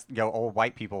apparently I guess old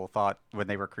white people thought when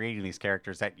they were creating these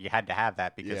characters that you had to have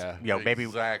that because Yeah.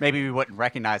 Exactly. maybe we wouldn't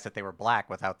recognize that they were black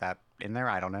without that in there.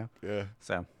 I don't know. Yeah,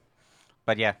 So,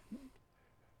 but yeah,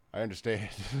 I understand.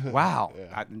 Wow.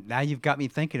 Yeah. Now you've got me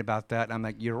thinking about that. And I'm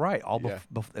like, you're right. All Yeah.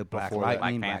 Black Before that.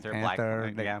 Lightning, Black Black Panther,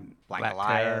 Panther, yeah, Black Terror.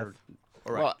 Goliath.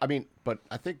 All right. Well, I mean, but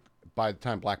I think by the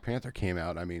time Black Panther came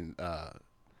out, I mean,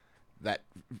 that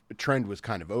trend was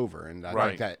kind of over, and I Right.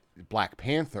 think that Black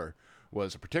Panther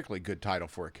was a particularly good title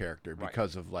for a character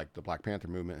because of like the Black Panther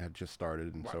movement had just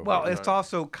started, and so Well, forth. it's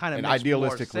also kind of And makes more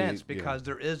idealistically, sense yeah. because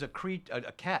there is a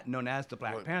cat known as the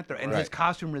Black Panther, and Right. his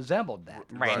costume resembled that.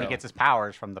 right. And he gets his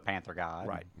powers from the Panther God.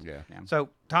 Right. yeah. So,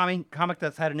 Tommy, comic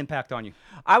that's had an impact on you.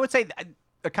 I would say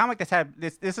a comic that's had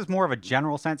this is more of a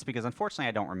general sense because unfortunately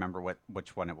I don't remember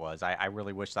which one it was. I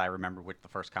really wish that I remembered what the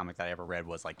first comic that I ever read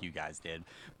was like you guys did.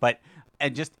 But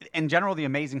and just in general, The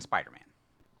Amazing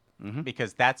Spider-Man.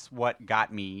 Because that's what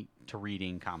got me to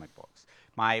reading comic books.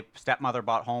 My stepmother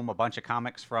bought home a bunch of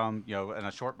comics from, in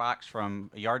a short box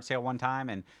from a yard sale one time,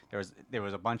 and there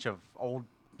was a bunch of old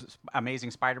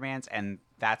Amazing Spider-Mans, and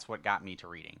that's what got me to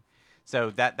reading. So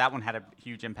that one had a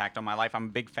huge impact on my life. I'm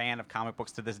a big fan of comic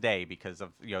books to this day because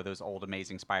of those old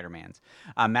Amazing Spider-Mans.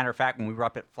 Matter of fact, when we were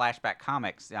up at Flashback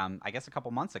Comics, I guess a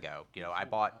couple months ago, I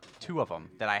bought 2 of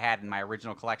them that I had in my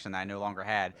original collection that I no longer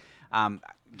had.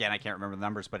 Again, I can't remember the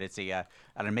numbers, but it's an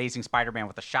Amazing Spider-Man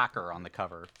with a Shocker on the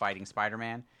cover fighting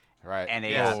Spider-Man. Right. And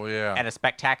a, Oh, yeah. and a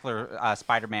spectacular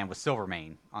Spider-Man with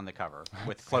Silvermane on the cover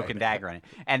with Cloak and Dagger in it.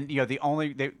 And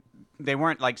they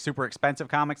weren't like super expensive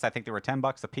comics. I think they were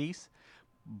 $10 a piece.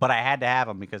 But I had to have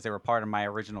them because they were part of my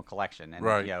original collection. And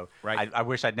Right. I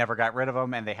wish I'd never got rid of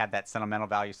them, and they had that sentimental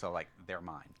value. So like they're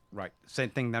mine. Right. Same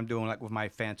thing I'm doing like with my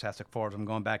Fantastic Fours. I'm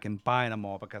going back and buying them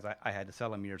all because I had to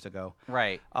sell them years ago.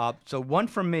 Right. So one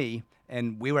for me,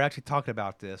 and we were actually talking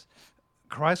about this.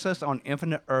 Crisis on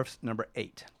Infinite Earths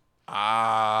 #8.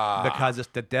 Because It's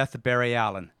the death of Barry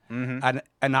Allen.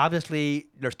 And obviously,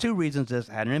 there's two reasons this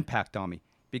had an impact on me.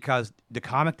 Because the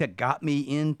comic that got me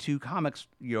into comics,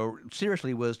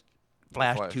 seriously, was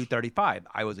Flash 235.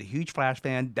 I was a huge Flash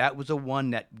fan. That was the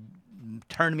one that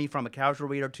turned me from a casual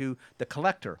reader to the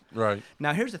collector. Right.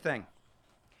 Now, here's the thing.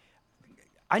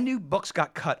 I knew books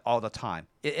got cut all the time.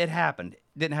 It happened.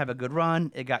 Didn't have a good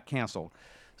run. It got canceled.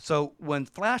 So when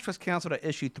Flash was canceled at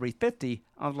issue 350,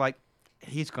 I was like,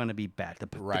 he's going to be bad.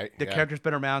 The character's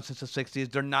been around since the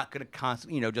 60s. They're not going to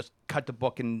constantly, just cut the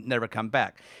book and never come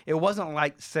back. It wasn't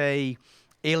like, say,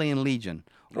 Alien Legion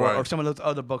or some of those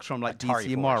other books from like Atari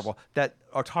DC Force. Marvel, that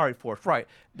Atari Force, right?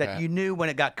 That you knew when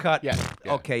it got cut.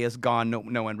 Okay, it's gone.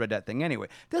 No one read that thing anyway.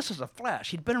 This is a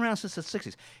Flash. He'd been around since the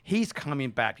 60s. He's coming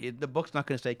back. The book's not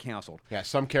going to stay canceled. Yeah,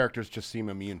 some characters just seem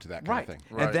immune to that kind of thing.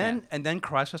 Right. And then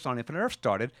Crisis on Infinite Earth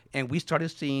started, and we started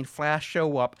seeing Flash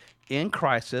show up in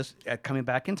Crisis, coming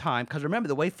back in time. Because remember,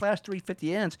 the way Flash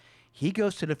 350 ends, he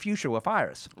goes to the future with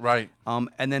Iris. Right. And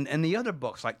then in the other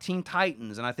books, like Teen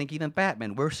Titans, and I think even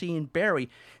Batman, we're seeing Barry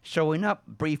showing up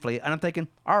briefly, and I'm thinking,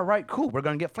 all right, cool, we're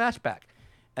going to get Flashback.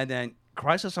 And then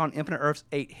Crisis on Infinite Earths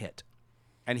 8 hit,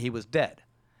 and he was dead.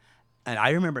 And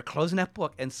I remember closing that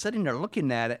book and sitting there looking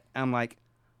at it, and I'm like,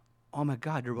 oh my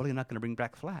God, you're really not going to bring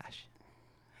back Flash.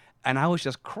 And I was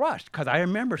just crushed, because I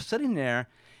remember sitting there,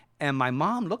 and my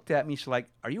mom looked at me, she's like,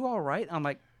 are you all right? I'm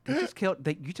like, they just killed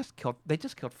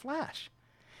Flash.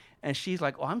 And she's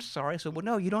like, oh, I'm sorry. I said, well,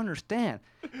 no, you don't understand.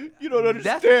 You don't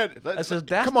understand.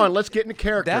 Come on, let's get into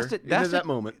character. That's that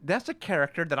moment. That's a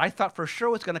character that I thought for sure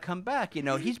was going to come back.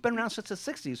 He's been around since the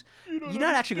 60s. You're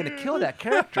not actually going to kill that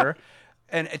character.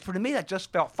 And for me, that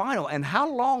just felt final. And how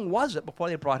long was it before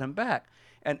they brought him back?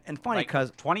 And funny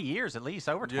because 20 years at least,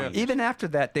 over 20 years. Even after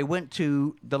that, they went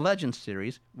to the Legends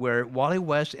series where Wally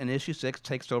West in issue 6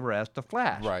 takes over as the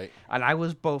Flash. Right. And I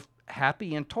was both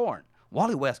happy and torn.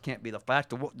 Wally West can't be the Flash.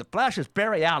 The Flash is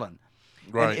Barry Allen.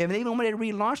 Right. And even when they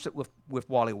relaunched it with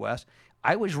Wally West,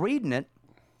 I was reading it,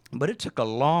 but it took a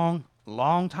long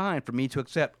time for me to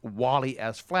accept Wally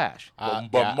as Flash.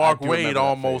 But Mark Waid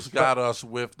almost got us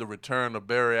with the return of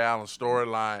Barry Allen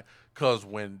storyline, because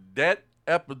when that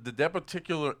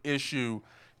particular issue,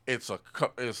 it's a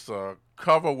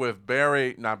cover with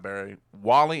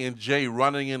Wally and Jay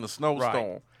running in the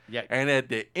snowstorm. Right. Yeah. And at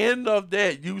the end of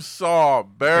that, you saw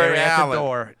Barry Allen at the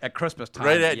door at Christmas time.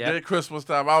 Right at Christmas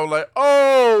time. I was like,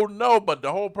 oh, no. But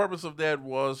the whole purpose of that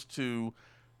was to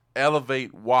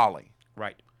elevate Wally.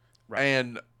 Right.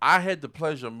 And I had the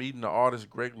pleasure of meeting the artist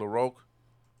Greg LaRocque.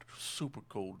 Super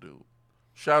cool dude.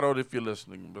 Shout out if you're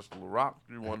listening, Mr. LaRocque.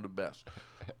 You're one of the best.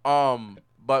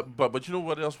 But you know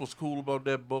what else was cool about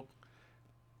that book?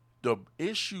 The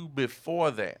issue before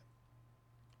that,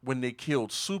 when they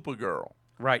killed Supergirl.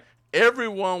 Right.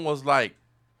 Everyone was like,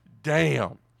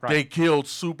 damn, they killed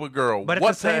Supergirl. But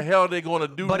what the hell are they going to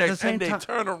do next? And they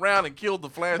turn around and kill the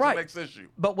Flash the next issue.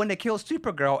 But when they killed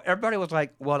Supergirl, everybody was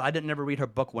like, well, I didn't never read her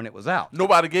book when it was out.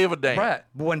 Nobody gave a damn. Right.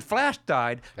 But when Flash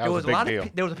died, there was a lot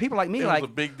of people like me was a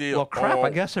big deal. well, crap,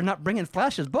 I guess they're not bringing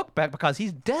Flash's book back because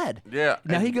he's dead. Yeah.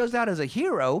 Now, he goes out as a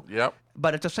hero. Yep.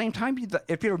 But at the same time,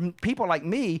 if you're people like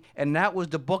me, and that was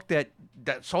the book that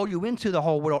sold you into the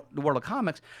whole world of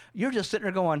comics, you're just sitting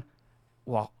there going,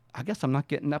 well, I guess I'm not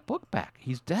getting that book back.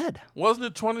 He's dead. Wasn't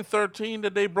it 2013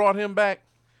 that they brought him back?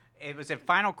 It was in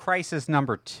Final Crisis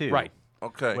 #2. Right.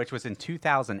 Okay. Which was in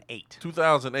 2008.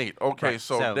 2008. Okay,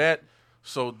 Right.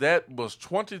 So that was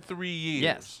 23 years.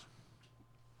 Yes.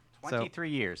 23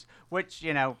 years, which,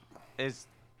 is,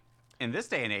 in this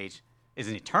day and age, is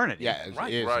an eternity. Yeah, it's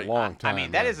Right. a long time. I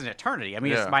mean, that is an eternity. I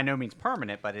mean, Yeah. it's by no means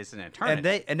permanent, but it's an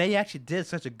eternity. And they actually did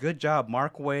such a good job.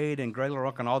 Mark Waid and Greg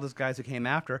LaRocque and all those guys who came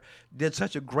after did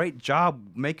such a great job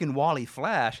making Wally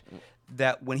Flash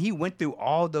that when he went through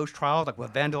all those trials, like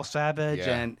with Vandal Savage,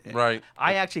 and Right.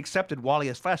 I actually accepted Wally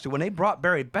as Flash. So when they brought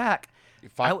Barry back,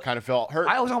 I kind of felt hurt.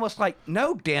 I was almost like,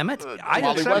 no, damn it, I'd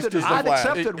Wally West accepted, is the I'd Flash.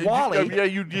 accepted Wally. Yeah,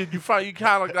 you did. You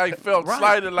kind of like felt Right.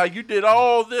 slighted, like you did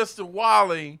all this to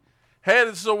Wally, had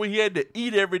it so he had to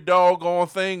eat every doggone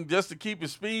thing just to keep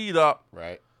his speed up,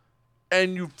 Right.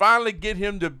 and you finally get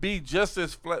him to be just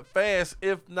as fast,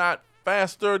 if not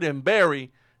faster than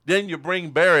Barry. Then you bring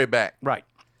Barry back. Right.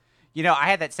 I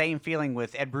had that same feeling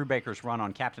with Ed Brubaker's run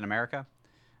on Captain America.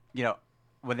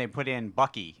 When they put in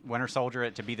Bucky, Winter Soldier,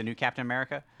 to be the new Captain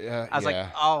America. Yeah, I was like,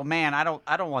 oh man, I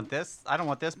don't want this. I don't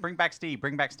want this. Bring back Steve.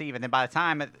 And then by the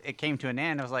time it came to an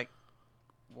end, I was like,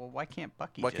 well, why can't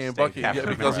Bucky? Why just can't stay Bucky? Captain Yeah,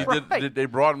 because America? they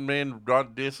brought him in,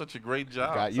 did such a great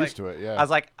job. Got used to it, yeah. I was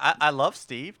like, I love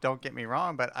Steve. Don't get me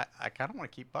wrong, but I kind of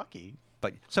want to keep Bucky.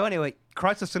 But so anyway,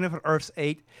 Crisis on Infinite Earths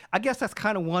 8. I guess that's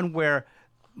kind of one where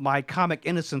my comic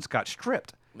innocence got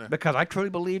stripped because I truly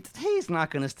believed he's not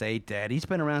going to stay dead. He's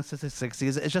been around since the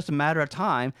 60s. It's just a matter of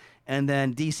time. And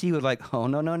then DC was like, oh,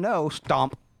 no,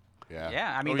 stomp.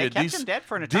 Yeah, I mean, Oh, they yeah, kept DC him dead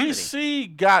for an eternity.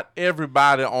 DC got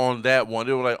everybody on that one.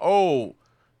 They were like, oh,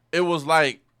 it was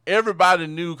like everybody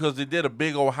knew because they did a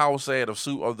big old house ad of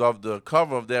the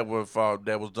cover of that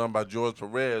that was done by George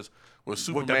Perez with With the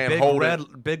Superman holding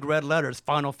big red letters,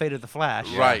 Final Fate of the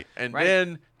Flash. right, and Right.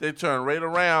 then they turned right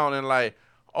around and like,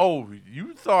 oh,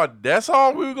 you thought that's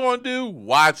all we were gonna do?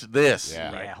 Watch this.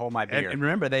 Yeah. Yeah, hold my beer. And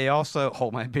remember, they also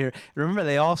Remember,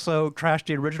 they also trashed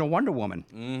the original Wonder Woman.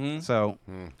 Mm-hmm. So,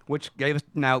 which gave us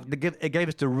it gave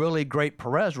us the really great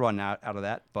Perez run out of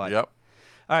that. But Yep.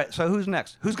 all right, so who's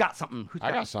next? Who's got something?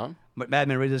 I got some. But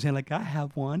Madman raises his hand like, I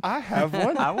have one. I have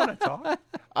one. I want to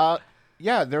talk.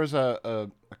 Yeah, there was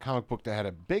a comic book that had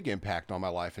a big impact on my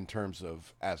life in terms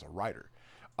of as a writer.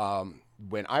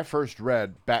 When I first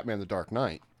read Batman: The Dark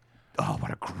Knight, Oh,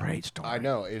 what a great story! I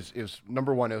know is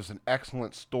number one, it was an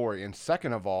excellent story, and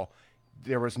second of all,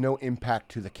 there was no impact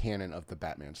to the canon of the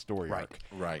Batman story arc.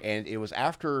 Right. And it was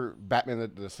after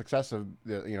Batman, the success of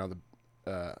the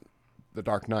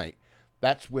Dark Knight.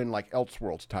 That's when like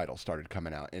Elseworlds titles started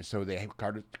coming out, and so they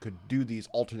could do these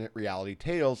alternate reality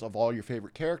tales of all your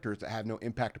favorite characters that have no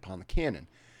impact upon the canon,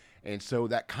 and so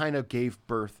that kind of gave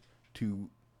birth to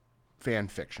fan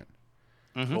fiction.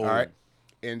 Oh. All right,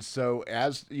 and so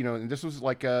as you know, and this was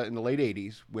like in the late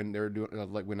 '80s when they were doing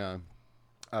when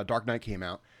Dark Knight came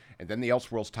out. And then the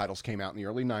Elseworlds titles came out in the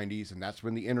early 90s, and that's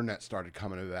when the internet started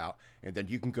coming about. And then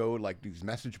you can go like these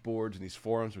message boards and these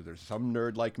forums where there's some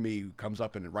nerd like me who comes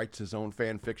up and writes his own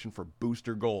fan fiction for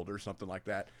Booster Gold or something like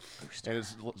that. And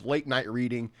it's late night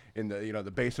reading in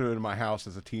the basement of my house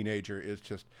as a teenager. It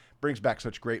just brings back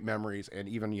such great memories. And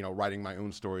even writing my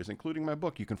own stories, including my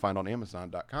book, you can find on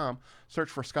Amazon.com. Search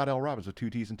for Scott L. Robbins with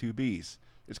 2 T's and 2 B's.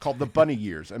 It's called The Bunny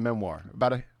Years, a memoir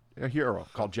about a hero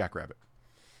called Jackrabbit.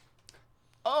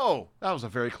 Oh, that was a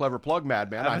very clever plug,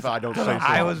 Madman. I thought I don't say so.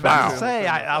 I was about to Wow. say,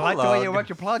 I like the way you worked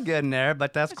your plug in there,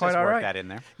 but that's quite just all work right. that in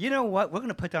there. You know what? We're going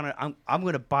to put down. I'm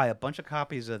going to buy a bunch of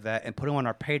copies of that and put them on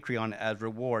our Patreon as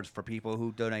rewards for people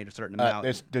who donate a certain amount.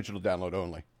 It's digital download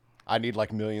only. I need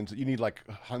like millions. You need like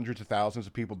hundreds of thousands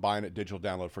of people buying it digital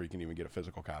download before you can even get a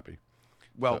physical copy.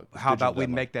 Well, So it's how about digital we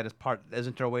download. make that as part?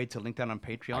 Isn't there a way to link that on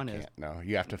Patreon? Can't. No,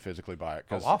 you have to physically buy it.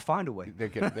 Oh, 'cause I'll find a way. they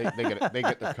get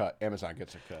the cut. Amazon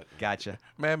gets a cut. Gotcha.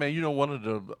 Man, one of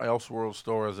the Elseworld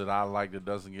stories that I like that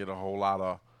doesn't get a whole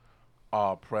lot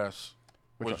of press,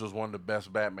 which was one of the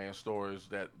best Batman stories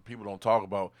that people don't talk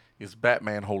about, is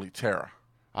Batman Holy Terror.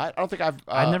 I don't think I've.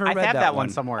 I never I read have that one one.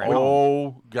 somewhere.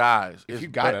 Oh, guys. If it's you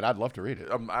got it, I'd love to read it.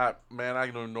 I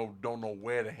don't know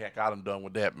where the heck I done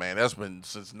with that, man. That's been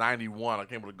since '91. I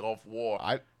came with the Gulf War,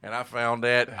 and I found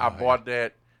that. I bought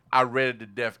that. I read it to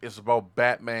death. It's about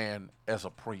Batman as a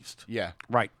priest. Yeah.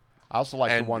 Right. I also like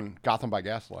the And- one Gotham by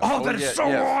Gaslight. Oh, that is yeah, so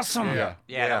yes. awesome. yeah.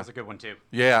 Yeah, that was a good one too.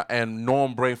 Yeah, and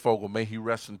Norm Brayfogle, may he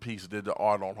rest in peace, did the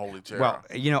art on Holy Terror.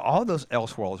 Well, all those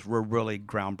Elseworlds were really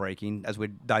groundbreaking. As we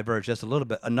diverge just a little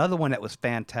bit, another one that was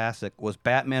fantastic was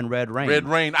Batman: Red Rain. Red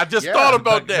Rain. I just Yeah, thought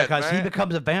about that, because man. he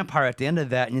becomes a vampire at the end of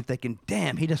that, and you're thinking,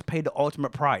 "Damn, he just paid the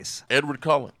ultimate price." Edward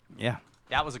Cullen. Yeah.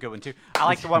 That was a good one too. I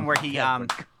like the one where he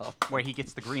where he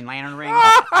gets the Green Lantern ring.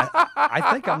 I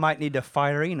think I might need to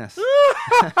fire Enos.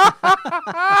 Man,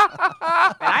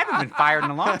 I haven't been fired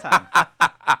in a long time.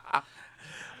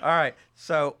 All right,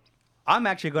 so I'm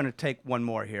actually going to take one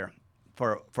more here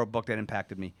for a book that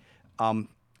impacted me,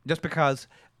 just because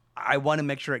I want to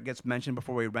make sure it gets mentioned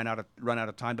before we run out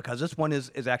of time, because this one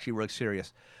is actually really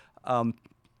serious.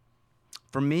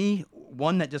 For me,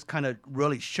 one that just kind of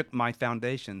really shook my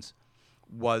foundations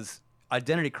was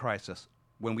Identity Crisis,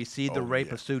 when we see the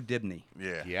rape of Sue Dibney.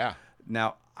 Yeah. Yeah.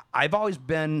 Now, I've always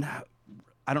been,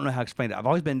 I don't know how to explain it. I've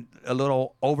always been a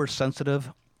little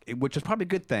oversensitive, which is probably a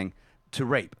good thing, to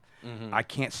rape. I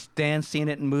can't stand seeing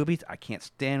it in movies. I can't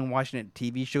stand watching it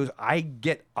in TV shows. I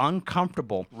get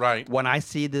uncomfortable Right. when I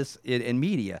see this in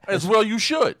media. As well you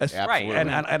should. It's- Right,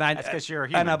 Absolutely. and I, That's 'cause you're a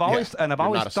And human. I've always You're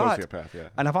not a thought, sociopath, yeah.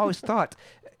 and I've always thought,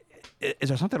 is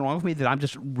there something wrong with me that I'm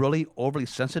just really overly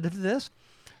sensitive to this?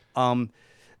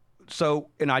 So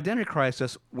in Identity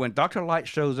Crisis, when Dr. Light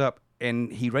shows up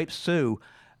and he rapes Sue,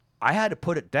 I had to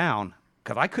put it down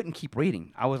because I couldn't keep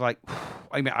reading. I was like,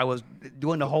 I was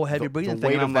doing the whole heavy The breathing thing.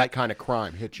 weight and of I'm that like, kind of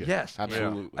crime hits you. yes,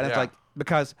 Absolutely. And it's Yeah. like,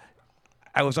 because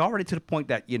I was already to the point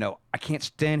that, I can't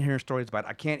stand hearing stories about it.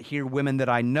 I can't hear women that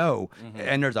I know.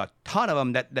 And there's a ton of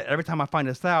them that every time I find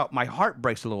this out, my heart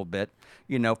breaks a little bit,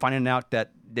 finding out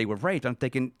that they were raped. I'm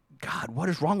thinking, God, what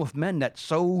is wrong with men that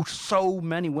so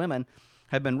many women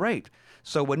have been raped?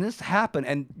 So when this happened,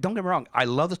 and don't get me wrong, I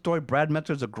love the story. Brad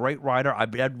Meltzer is a great writer.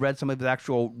 I've read some of his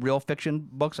actual real fiction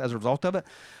books as a result of it.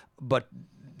 But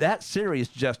that series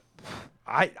just,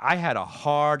 I had a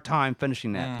hard time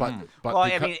finishing that. But well,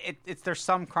 I because- mean, there's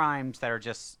some crimes that are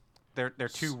just they're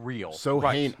too real. so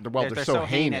Right. they're so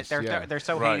heinous. They're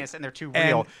so Right. heinous and they're too And-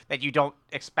 real that you don't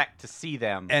expect to see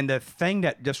them. And the thing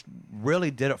that just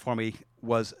really did it for me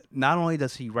was not only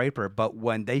does he rape her, but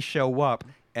when they show up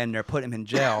and they're putting him in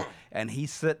jail, and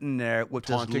he's sitting there with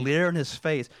this Taunting. leer in his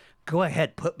face. Go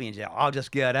ahead, put me in jail. I'll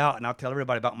just get out, and I'll tell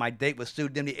everybody about my date with Sue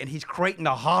Dimney. And he's creating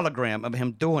a hologram of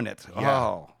him doing it. Yeah.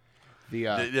 Oh,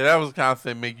 Yeah, that was the kind of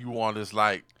thing make you want to just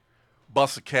like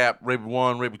bust a cap, rape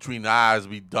one, rape between the eyes,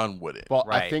 be done with it. Well, I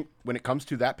Right. think when it comes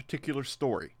to that particular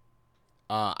story,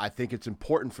 I think it's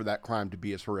important for that crime to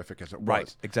be as horrific as it Right,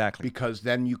 was. exactly. Because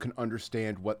then you can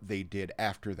understand what they did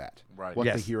after that. Right. What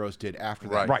the Yes. heroes did after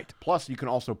Right. that. Right. Plus, you can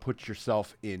also put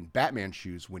yourself in Batman's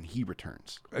shoes when he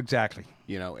returns. exactly.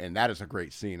 You know, and that is a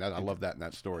great scene. I love that in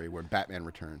that story where Batman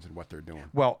returns and what they're doing.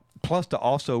 Well, plus the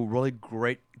also really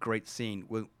great scene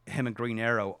with him and Green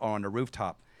Arrow are on the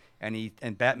rooftop,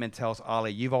 and Batman tells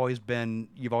Ollie, you've always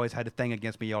had a thing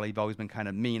against me, Ollie. You've always been kind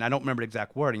of mean. I don't remember the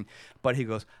exact wording, but he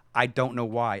goes, I don't know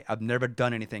why. I've never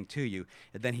done anything to you.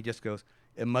 And then he just goes,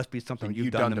 it must be something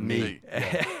you've done to me.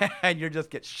 And you just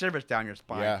get shivers down your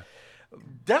spine. Yeah.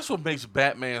 That's what makes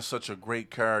Batman such a great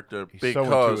character He's so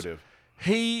because intuitive.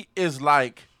 he is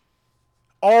like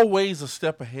always a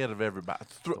step ahead of everybody.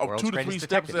 world's 2 to 3 greatest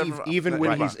steps detective. ahead of Even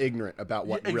when everybody. he's ignorant about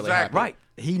what Yeah, really exactly. happened.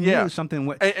 Right. He knew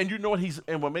something. And you know what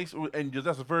what makes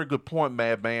that's a very good point,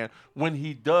 Madman. When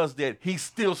he does that, he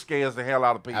still scares the hell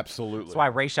out of people. Absolutely. That's why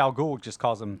Ra's al Ghul just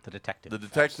calls him the detective. The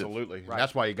detective. Absolutely. And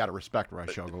that's why you got to respect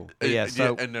Ra's al Ghul. Yeah,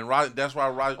 so- and then that's why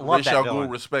Love Ra's that al villain.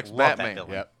 Ghul respects Love Batman. That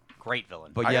villain. Yep. Great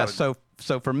villain. But I yeah, gotta-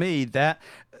 so for me, that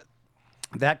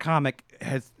comic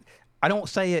has, I don't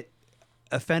say it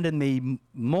offended me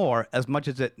more as much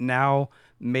as it now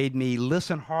made me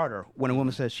listen harder when a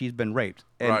woman says she's been raped.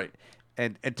 And, Right.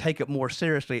 And take it more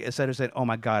seriously instead of saying, oh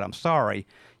my God, I'm sorry,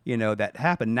 that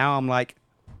happened. Now I'm like,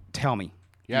 tell me.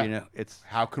 Yeah. It's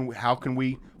How can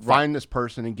we find this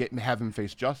person and have him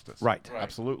face justice? Right.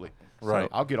 Absolutely. Right. So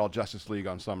I'll get all Justice League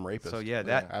on some rapist. so yeah,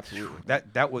 that absolutely.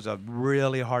 that was a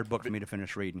really hard book for me to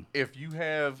finish reading. If you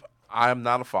have, I am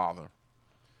not a father,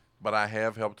 but I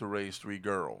have helped to raise 3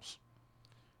 girls.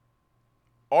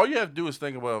 All you have to do is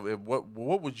think about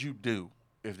what would you do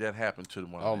if that happened to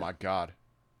one of Oh them? my God.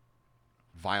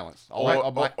 Violence.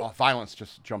 Or- Violence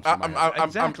just jumps in my head.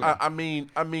 Exactly. I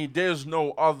mean, there's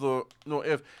no other. No,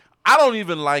 if I don't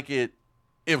even like it,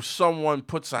 if someone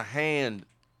puts a hand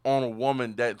on a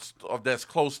woman that's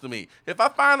close to me. If I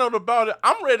find out about it,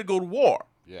 I'm ready to go to war.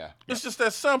 Yeah. It's just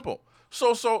that simple.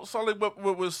 So like,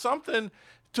 with something,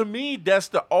 to me, that's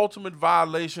the ultimate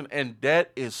violation, and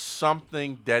that is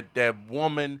something that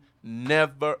woman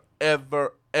never,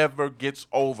 ever gets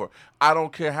over. I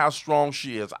don't care how strong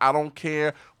she is. I don't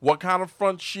care what kind of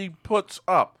front she puts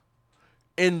up.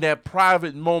 In that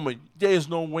private moment, there's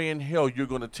no way in hell you're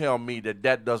going to tell me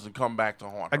that doesn't come back to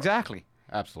haunt her. Exactly.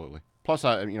 Absolutely. Plus,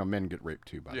 men get raped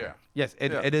too. By the Yeah. way. Yes,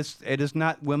 Yeah. it is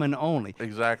not women only.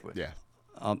 Exactly. Yeah.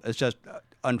 It's just,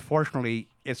 unfortunately,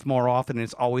 it's more often and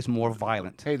it's always more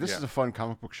violent. Hey, this Yeah. is a fun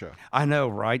comic book show. I know,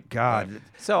 right? God.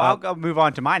 So I'll move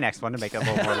on to my next one to make it a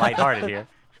little more lighthearted here.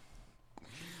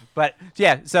 But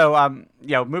yeah, so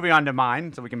moving on to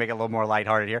mine, so we can make it a little more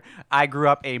lighthearted here. I grew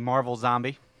up a Marvel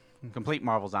zombie, complete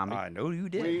Marvel zombie. I know you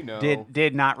did. We know.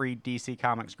 Did not read DC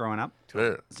comics growing up.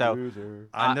 Yeah. So Loser.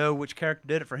 I know which character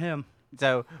did it for him.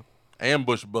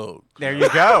 Ambush bug. There you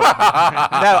go. No,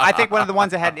 I think one of the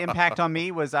ones that had an impact on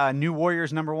me was New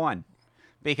Warriors #1.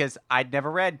 Because I'd never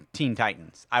read Teen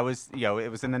Titans. I was,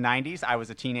 it was in the 90s. I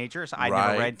was a teenager, so I'd Right.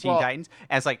 never read Teen Titans.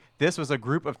 And it's like, this was a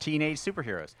group of teenage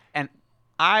superheroes. And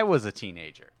I was a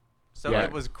teenager. So Yeah.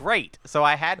 it was great. So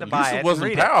I had to At buy least it it and wasn't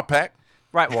read Power Pack.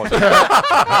 Right. Well,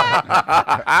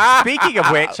 speaking of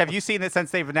which, have you seen that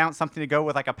since they've announced something to go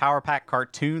with like a Power Pack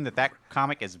cartoon that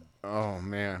comic is Oh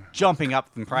man. jumping up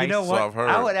in price? You know So what? I've heard.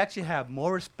 I would actually have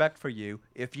more respect for you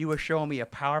if you were showing me a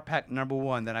Power Pack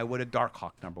 #1 than I would a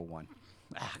Darkhawk #1.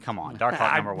 Ah, come on, Dark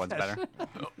Hawk #1's better.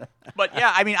 But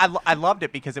yeah, I mean, I loved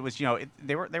it because it was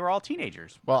they were all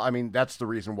teenagers. Well, I mean, that's the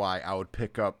reason why I would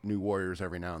pick up New Warriors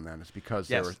every now and then. It's because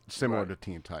they Yes. were similar to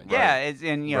Teen Titans. Yeah, and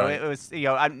Right. it was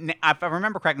if I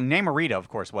remember correctly, Namorita, of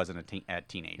course, wasn't a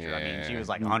teenager. I mean, she was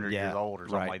like 100 Yeah, years old or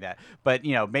something right. like that. But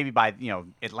maybe by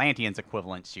Atlantean's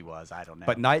equivalent, she was. I don't know.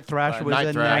 But Night Thrasher was Night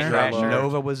in Thrasher, there. Thrasher,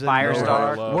 Nova was in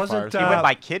Firestar. there. Wasn't he went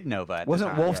by Kid Nova. At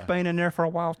wasn't the time. Wolfsbane in there for a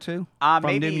while too? From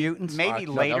maybe New Mutants. maybe No, that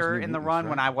was later New in the Mutants, run right?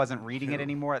 when I wasn't reading it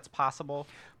anymore. It's possible.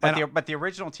 But And the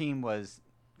original team was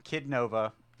Kid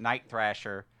Nova, Night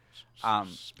Thrasher,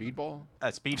 Speedball?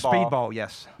 Speedball, Speedball,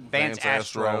 yes. Vance Vance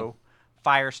Astro, Astro.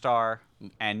 Firestar,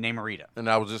 and Namorita. And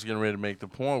I was just getting ready to make the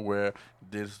point where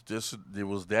there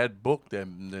was that book that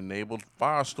enabled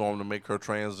Firestorm to make her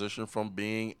transition from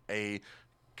being a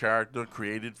character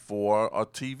created for a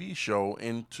TV show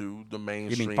into the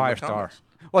mainstream. Firestar? comics.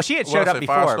 Well, she had Well, showed I up say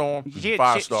before. Firestorm? She had,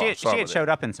 Firestar, she sorry had about showed that.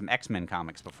 up in some X-Men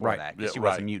comics before Right. that. 'Cause Yeah, she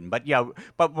was a right. mutant. But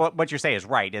but what you're saying is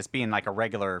right. As being like a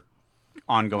regular,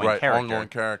 ongoing Right, character. ongoing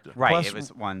character. Right. Plus- it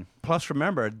was one. Plus,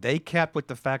 remember, they kept with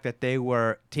the fact that they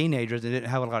were teenagers and didn't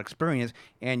have a lot of experience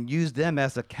and used them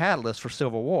as the catalyst for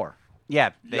Civil War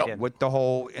Yeah. They Yep. did. with the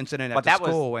whole incident But at the that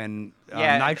was- school and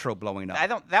yeah, Nitro blowing up. I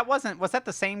don't. That wasn't. Was that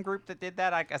the same group that did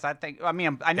that? I guess I think. I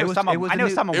mean, I know It was- some it of. was I a know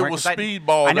new- some of It them. were, was 'cause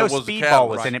Speedball I know that was the Speedball was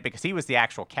catalyst. in it because he was the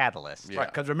actual catalyst. Yeah.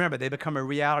 Because remember, they become a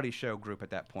reality show group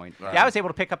at that point. Right. Yeah, I was able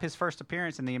to pick up his first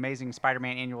appearance in the Amazing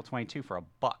Spider-Man Annual 22 for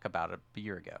 $1 about a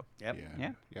year ago. Yep.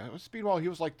 Yeah. Yeah, it was Speedball. He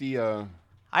was like the,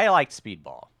 I liked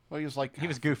Speedball. well, he was like. He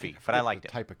was I goofy, forget but I the liked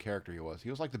it. type of character he was. He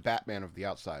was like the Batman of the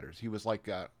Outsiders. He was like,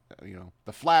 the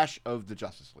Flash of the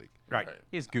Justice League. Right.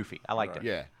 He was goofy. I liked it.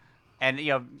 Yeah. And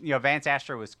Vance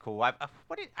Astro was cool. I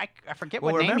forget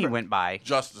Well, what name he remember- went by.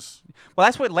 Justice. Well,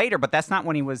 that's what later, but that's not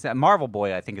when he was Marvel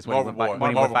Boy. I think is what Marvel he went by. Boy.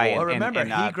 When he went Marvel by Boy. Well, in- remember, in,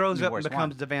 he grows New up and Warriors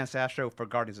becomes 1. the Vance Astro for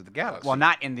Guardians of the Galaxy. Well,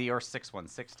 not in the Earth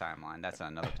 616 timeline. That's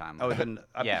another timeline. Oh, then,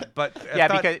 yeah, but I yeah,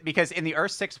 thought- because in the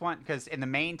Earth 61, because in the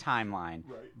main timeline,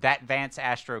 that Vance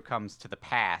Astro comes to the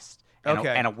past and, Okay.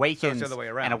 and So it's awakens the other way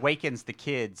around. and awakens the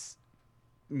kids'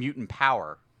 mutant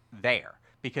power there.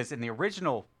 Because in the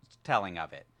original telling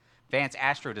of it, Vance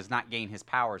Astro does not gain his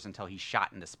powers until he's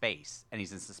shot into space and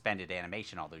he's in suspended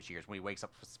animation all those years. When he wakes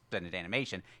up from suspended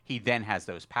animation, he then has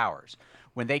those powers.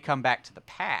 When they come back to the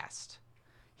past,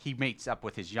 he meets up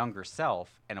with his younger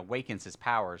self and awakens his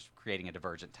powers, creating a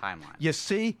divergent timeline. You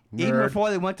see, even Nerd. before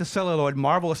they went to celluloid,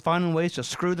 Marvel was finding ways to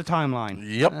screw the timeline.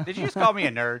 Yep. Did you just call me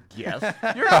a nerd? Yes.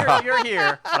 You're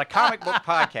here on a comic book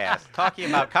podcast talking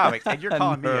about comics, and you're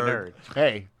calling me a nerd.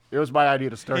 Hey, it was my idea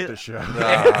to start It- this show.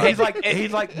 he's like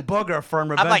Booger from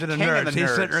Revenge like of the king of Nerds. the He's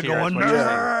nerds sitting there here, going, is what you're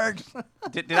saying. nerds.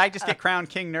 Did I just get crowned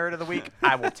King Nerd of the Week?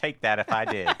 I will take that if I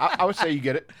did. I would say you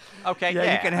get it. Okay, Yeah,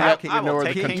 yeah. you can have I will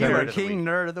King- take King King Nerd Nerd of of the King Week.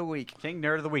 Nerd of the Week. King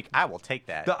Nerd of the Week. I will take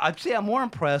that. I'm more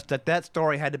impressed that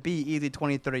story had to be easy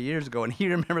 20, 30 years ago, and he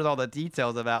remembers all the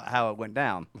details about how it went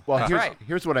down. Well, That's here's, right.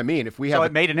 here's what I mean. If we So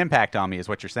have it made an impact on me, is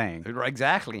what you're saying.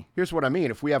 Exactly. here's what I mean.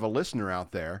 If we have a listener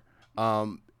out there,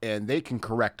 and they can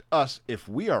correct us if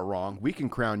we are wrong, we can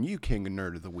crown you King and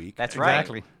Nerd of the Week. That's right.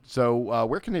 Exactly. So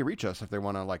where can they reach us if they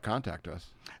want to contact us?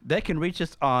 They can reach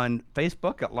us on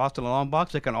Facebook at Lost in the Long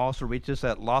Box. They can also reach us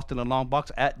at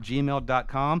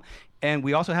lostinthelongbox@gmail.com. And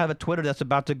we also have a Twitter that's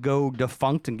about to go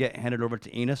defunct and get handed over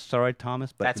to Enos. Sorry,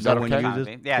 Thomas, but That's that no one okay? uses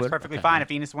fine. Yeah, it's Twitter. perfectly fine.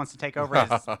 If Enos wants to take over,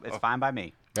 it's fine by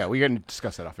me. Yeah, we can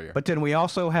discuss that off of here. But then we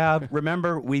also have,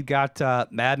 remember, we got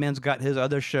Madman's got his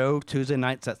other show Tuesday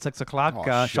nights at 6 o'clock, Oh,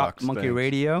 Shock shucks, Monkey thanks.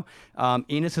 Radio.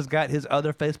 Enos has got his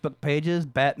other Facebook pages,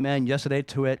 Batman Yesterday,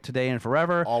 Today, and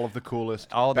Forever. all of the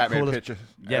coolest All the Batman coolest pictures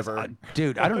Yes, ever.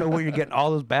 dude, I don't know where you're getting all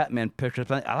those Batman pictures.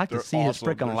 But I like to They're see awesome. his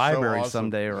They're freaking so library awesome.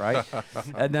 someday, right?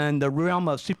 And then the realm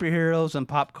of superheroes and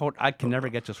pop culture. I can never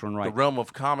get this one The right. realm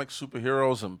of comics,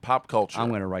 superheroes, and pop culture. I'm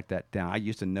going to write that down. I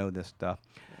used to know this stuff.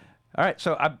 All right,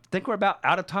 so I think we're about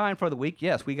out of time for the week.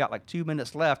 Yes, we got like 2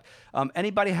 minutes left.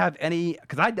 Anybody have any?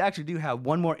 Because I actually do have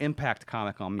one more Impact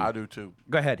comic on me. I do too.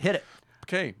 Go ahead, hit it.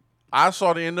 Okay, I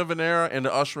saw the end of an era and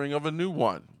the ushering of a new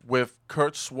one with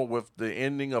with the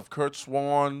ending of Kurt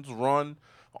Swan's run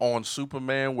on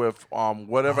Superman with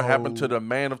whatever happened to the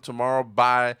Man of Tomorrow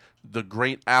by the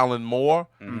great Alan Moore,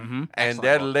 and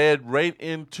that led right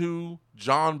into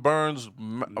John Burns'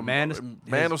 Man of Steel.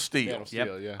 Man of Yep.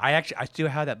 Steel, yeah. I still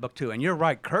have that book too. And you're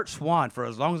right, Kurt Swan, for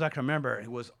as long as I can remember, it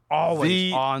was always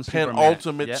The on Superman.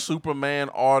 penultimate Yep. Superman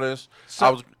artist.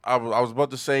 I was about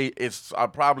to say it's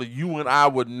probably you and I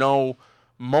would know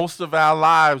most of our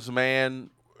lives,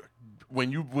 man.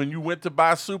 When you went to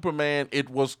buy Superman, it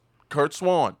was Kurt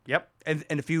Swan. Yep. And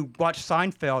if you watch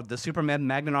Seinfeld, the Superman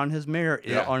magnet on his mirror,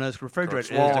 Yeah. on his refrigerator, Kurt is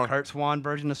the Swan. Kurt Swan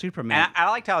version of Superman. And I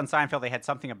liked how in Seinfeld they had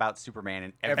something about Superman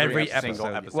in every single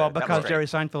episode. Well, That was because great. Jerry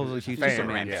Seinfeld was a huge Fan,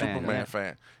 Superman yeah. fan. Superman yeah.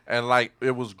 fan. And like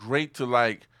it was great to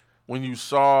like when you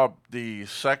saw the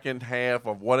second half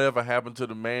of whatever happened to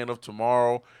the Man of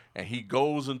Tomorrow, and he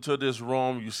goes into this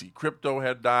room. You see, Crypto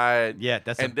had died. Yeah,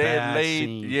 that's a and they had bad laid,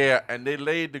 scene. yeah, and they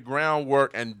laid the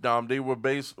groundwork, and they were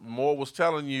Moore was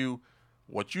telling you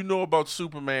what you know about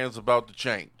Superman's about to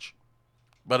change,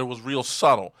 but it was real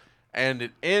subtle, and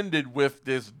it ended with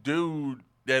this dude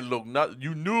that looked not.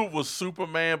 You knew it was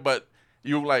Superman, but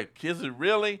you were like, "Is it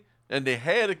really?" And they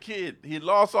had a kid. He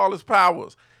lost all his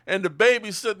powers. And the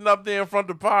baby sitting up there in front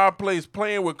of the fireplace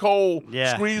playing with coal,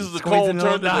 Yeah. squeezes the Squeezing coal, little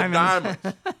turns into diamonds.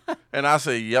 diamonds. And I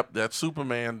say, yep, that's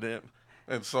Superman then.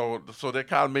 And so that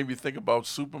kind of made me think about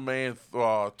Superman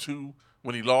 2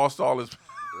 when he lost all his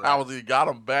powers. He got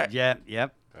them back. Yeah,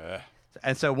 yep.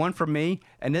 And so one for me,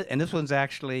 and this one's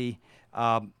actually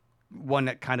one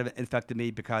that kind of infected me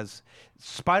because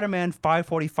Spider-Man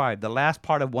 545, the last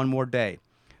part of One More Day,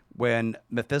 when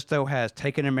Mephisto has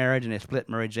taken a marriage and they split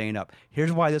Mary Jane up.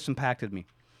 Here's why this impacted me.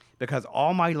 Because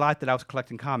all my life that I was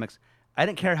collecting comics, I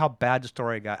didn't care how bad the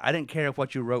story got. I didn't care if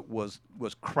what you wrote was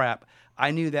crap.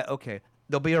 I knew that, okay,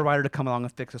 there'll be a writer to come along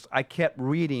and fix this. I kept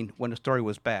reading when the story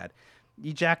was bad.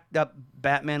 You jacked up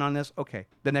Batman on this? Okay,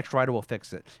 the next writer will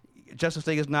fix it. Justice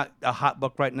League is not a hot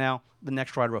book right now. The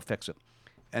next writer will fix it.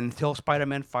 Until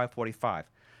Spider-Man 545.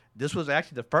 This was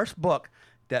actually the first book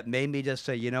that made me just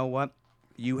say, you know what?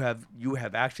 You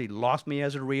have actually lost me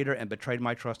as a reader and betrayed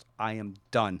my trust. I am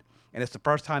done. And it's the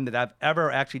first time that I've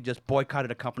ever actually just boycotted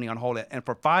a company on hold. And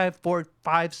for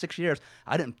 6 years,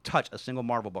 I didn't touch a single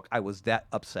Marvel book. I was that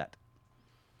upset.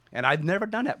 And I've never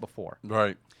done that before.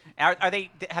 Right. Have they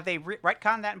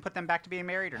retconned that and put them back to being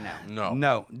married or no? No.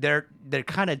 No, they're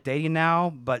kind of dating now,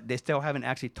 but they still haven't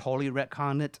actually totally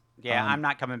retconned it. Yeah, I'm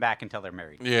not coming back until they're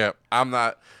married. Yeah, I'm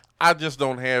not. I just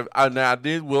don't have. Now,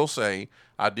 will say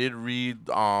I did read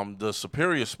the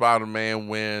Superior Spider-Man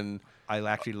when I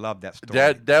actually love that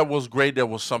story. that was great. There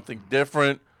was something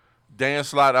different. Dan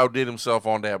Slott outdid himself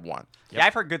on that one. Yeah,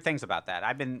 I've heard good things about that.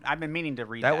 I've been meaning to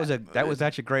read that. That was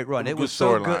actually a great run. It Good was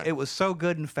so storyline. good. It was so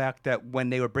good, in fact, that when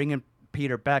they were bringing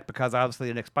Peter back, because obviously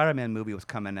the next Spider-Man movie was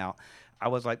coming out, I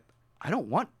was like, I don't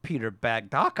want Peter back.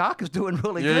 Doc Ock is doing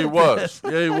really Yeah, good. he at was.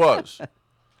 this. Yeah, he was.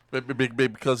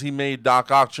 Because he made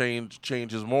Doc Ock change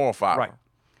his moral fiber. Right.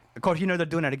 Of course, they're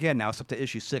doing that again now. It's up to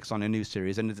issue 6 on the new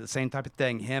series, and it's the same type of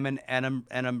thing. Him and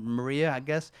Anna Maria, I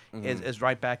guess, is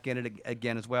right back in it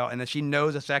again as well. And then she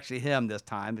knows it's actually him this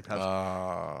time because.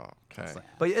 Okay.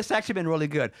 But it's actually been really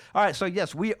good. All right, so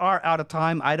yes, we are out of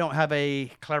time. I don't have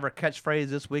a clever catchphrase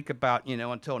this week about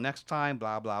until next time,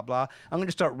 blah blah blah. I'm going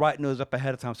to start writing those up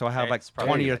ahead of time, so I have like It's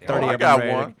probably 20 or a good 30 idea. I of got them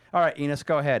ready. one. All right, Enos,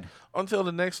 go ahead. Until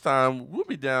the next time, we'll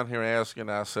be down here asking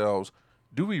ourselves,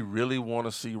 do we really want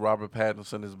to see Robert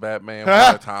Pattinson as Batman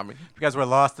without Tommy? Because we're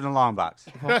lost in the long box.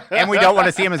 And we don't want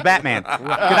to see him as Batman. Good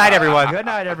night, everyone. Good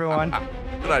night, everyone.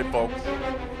 Good night, folks.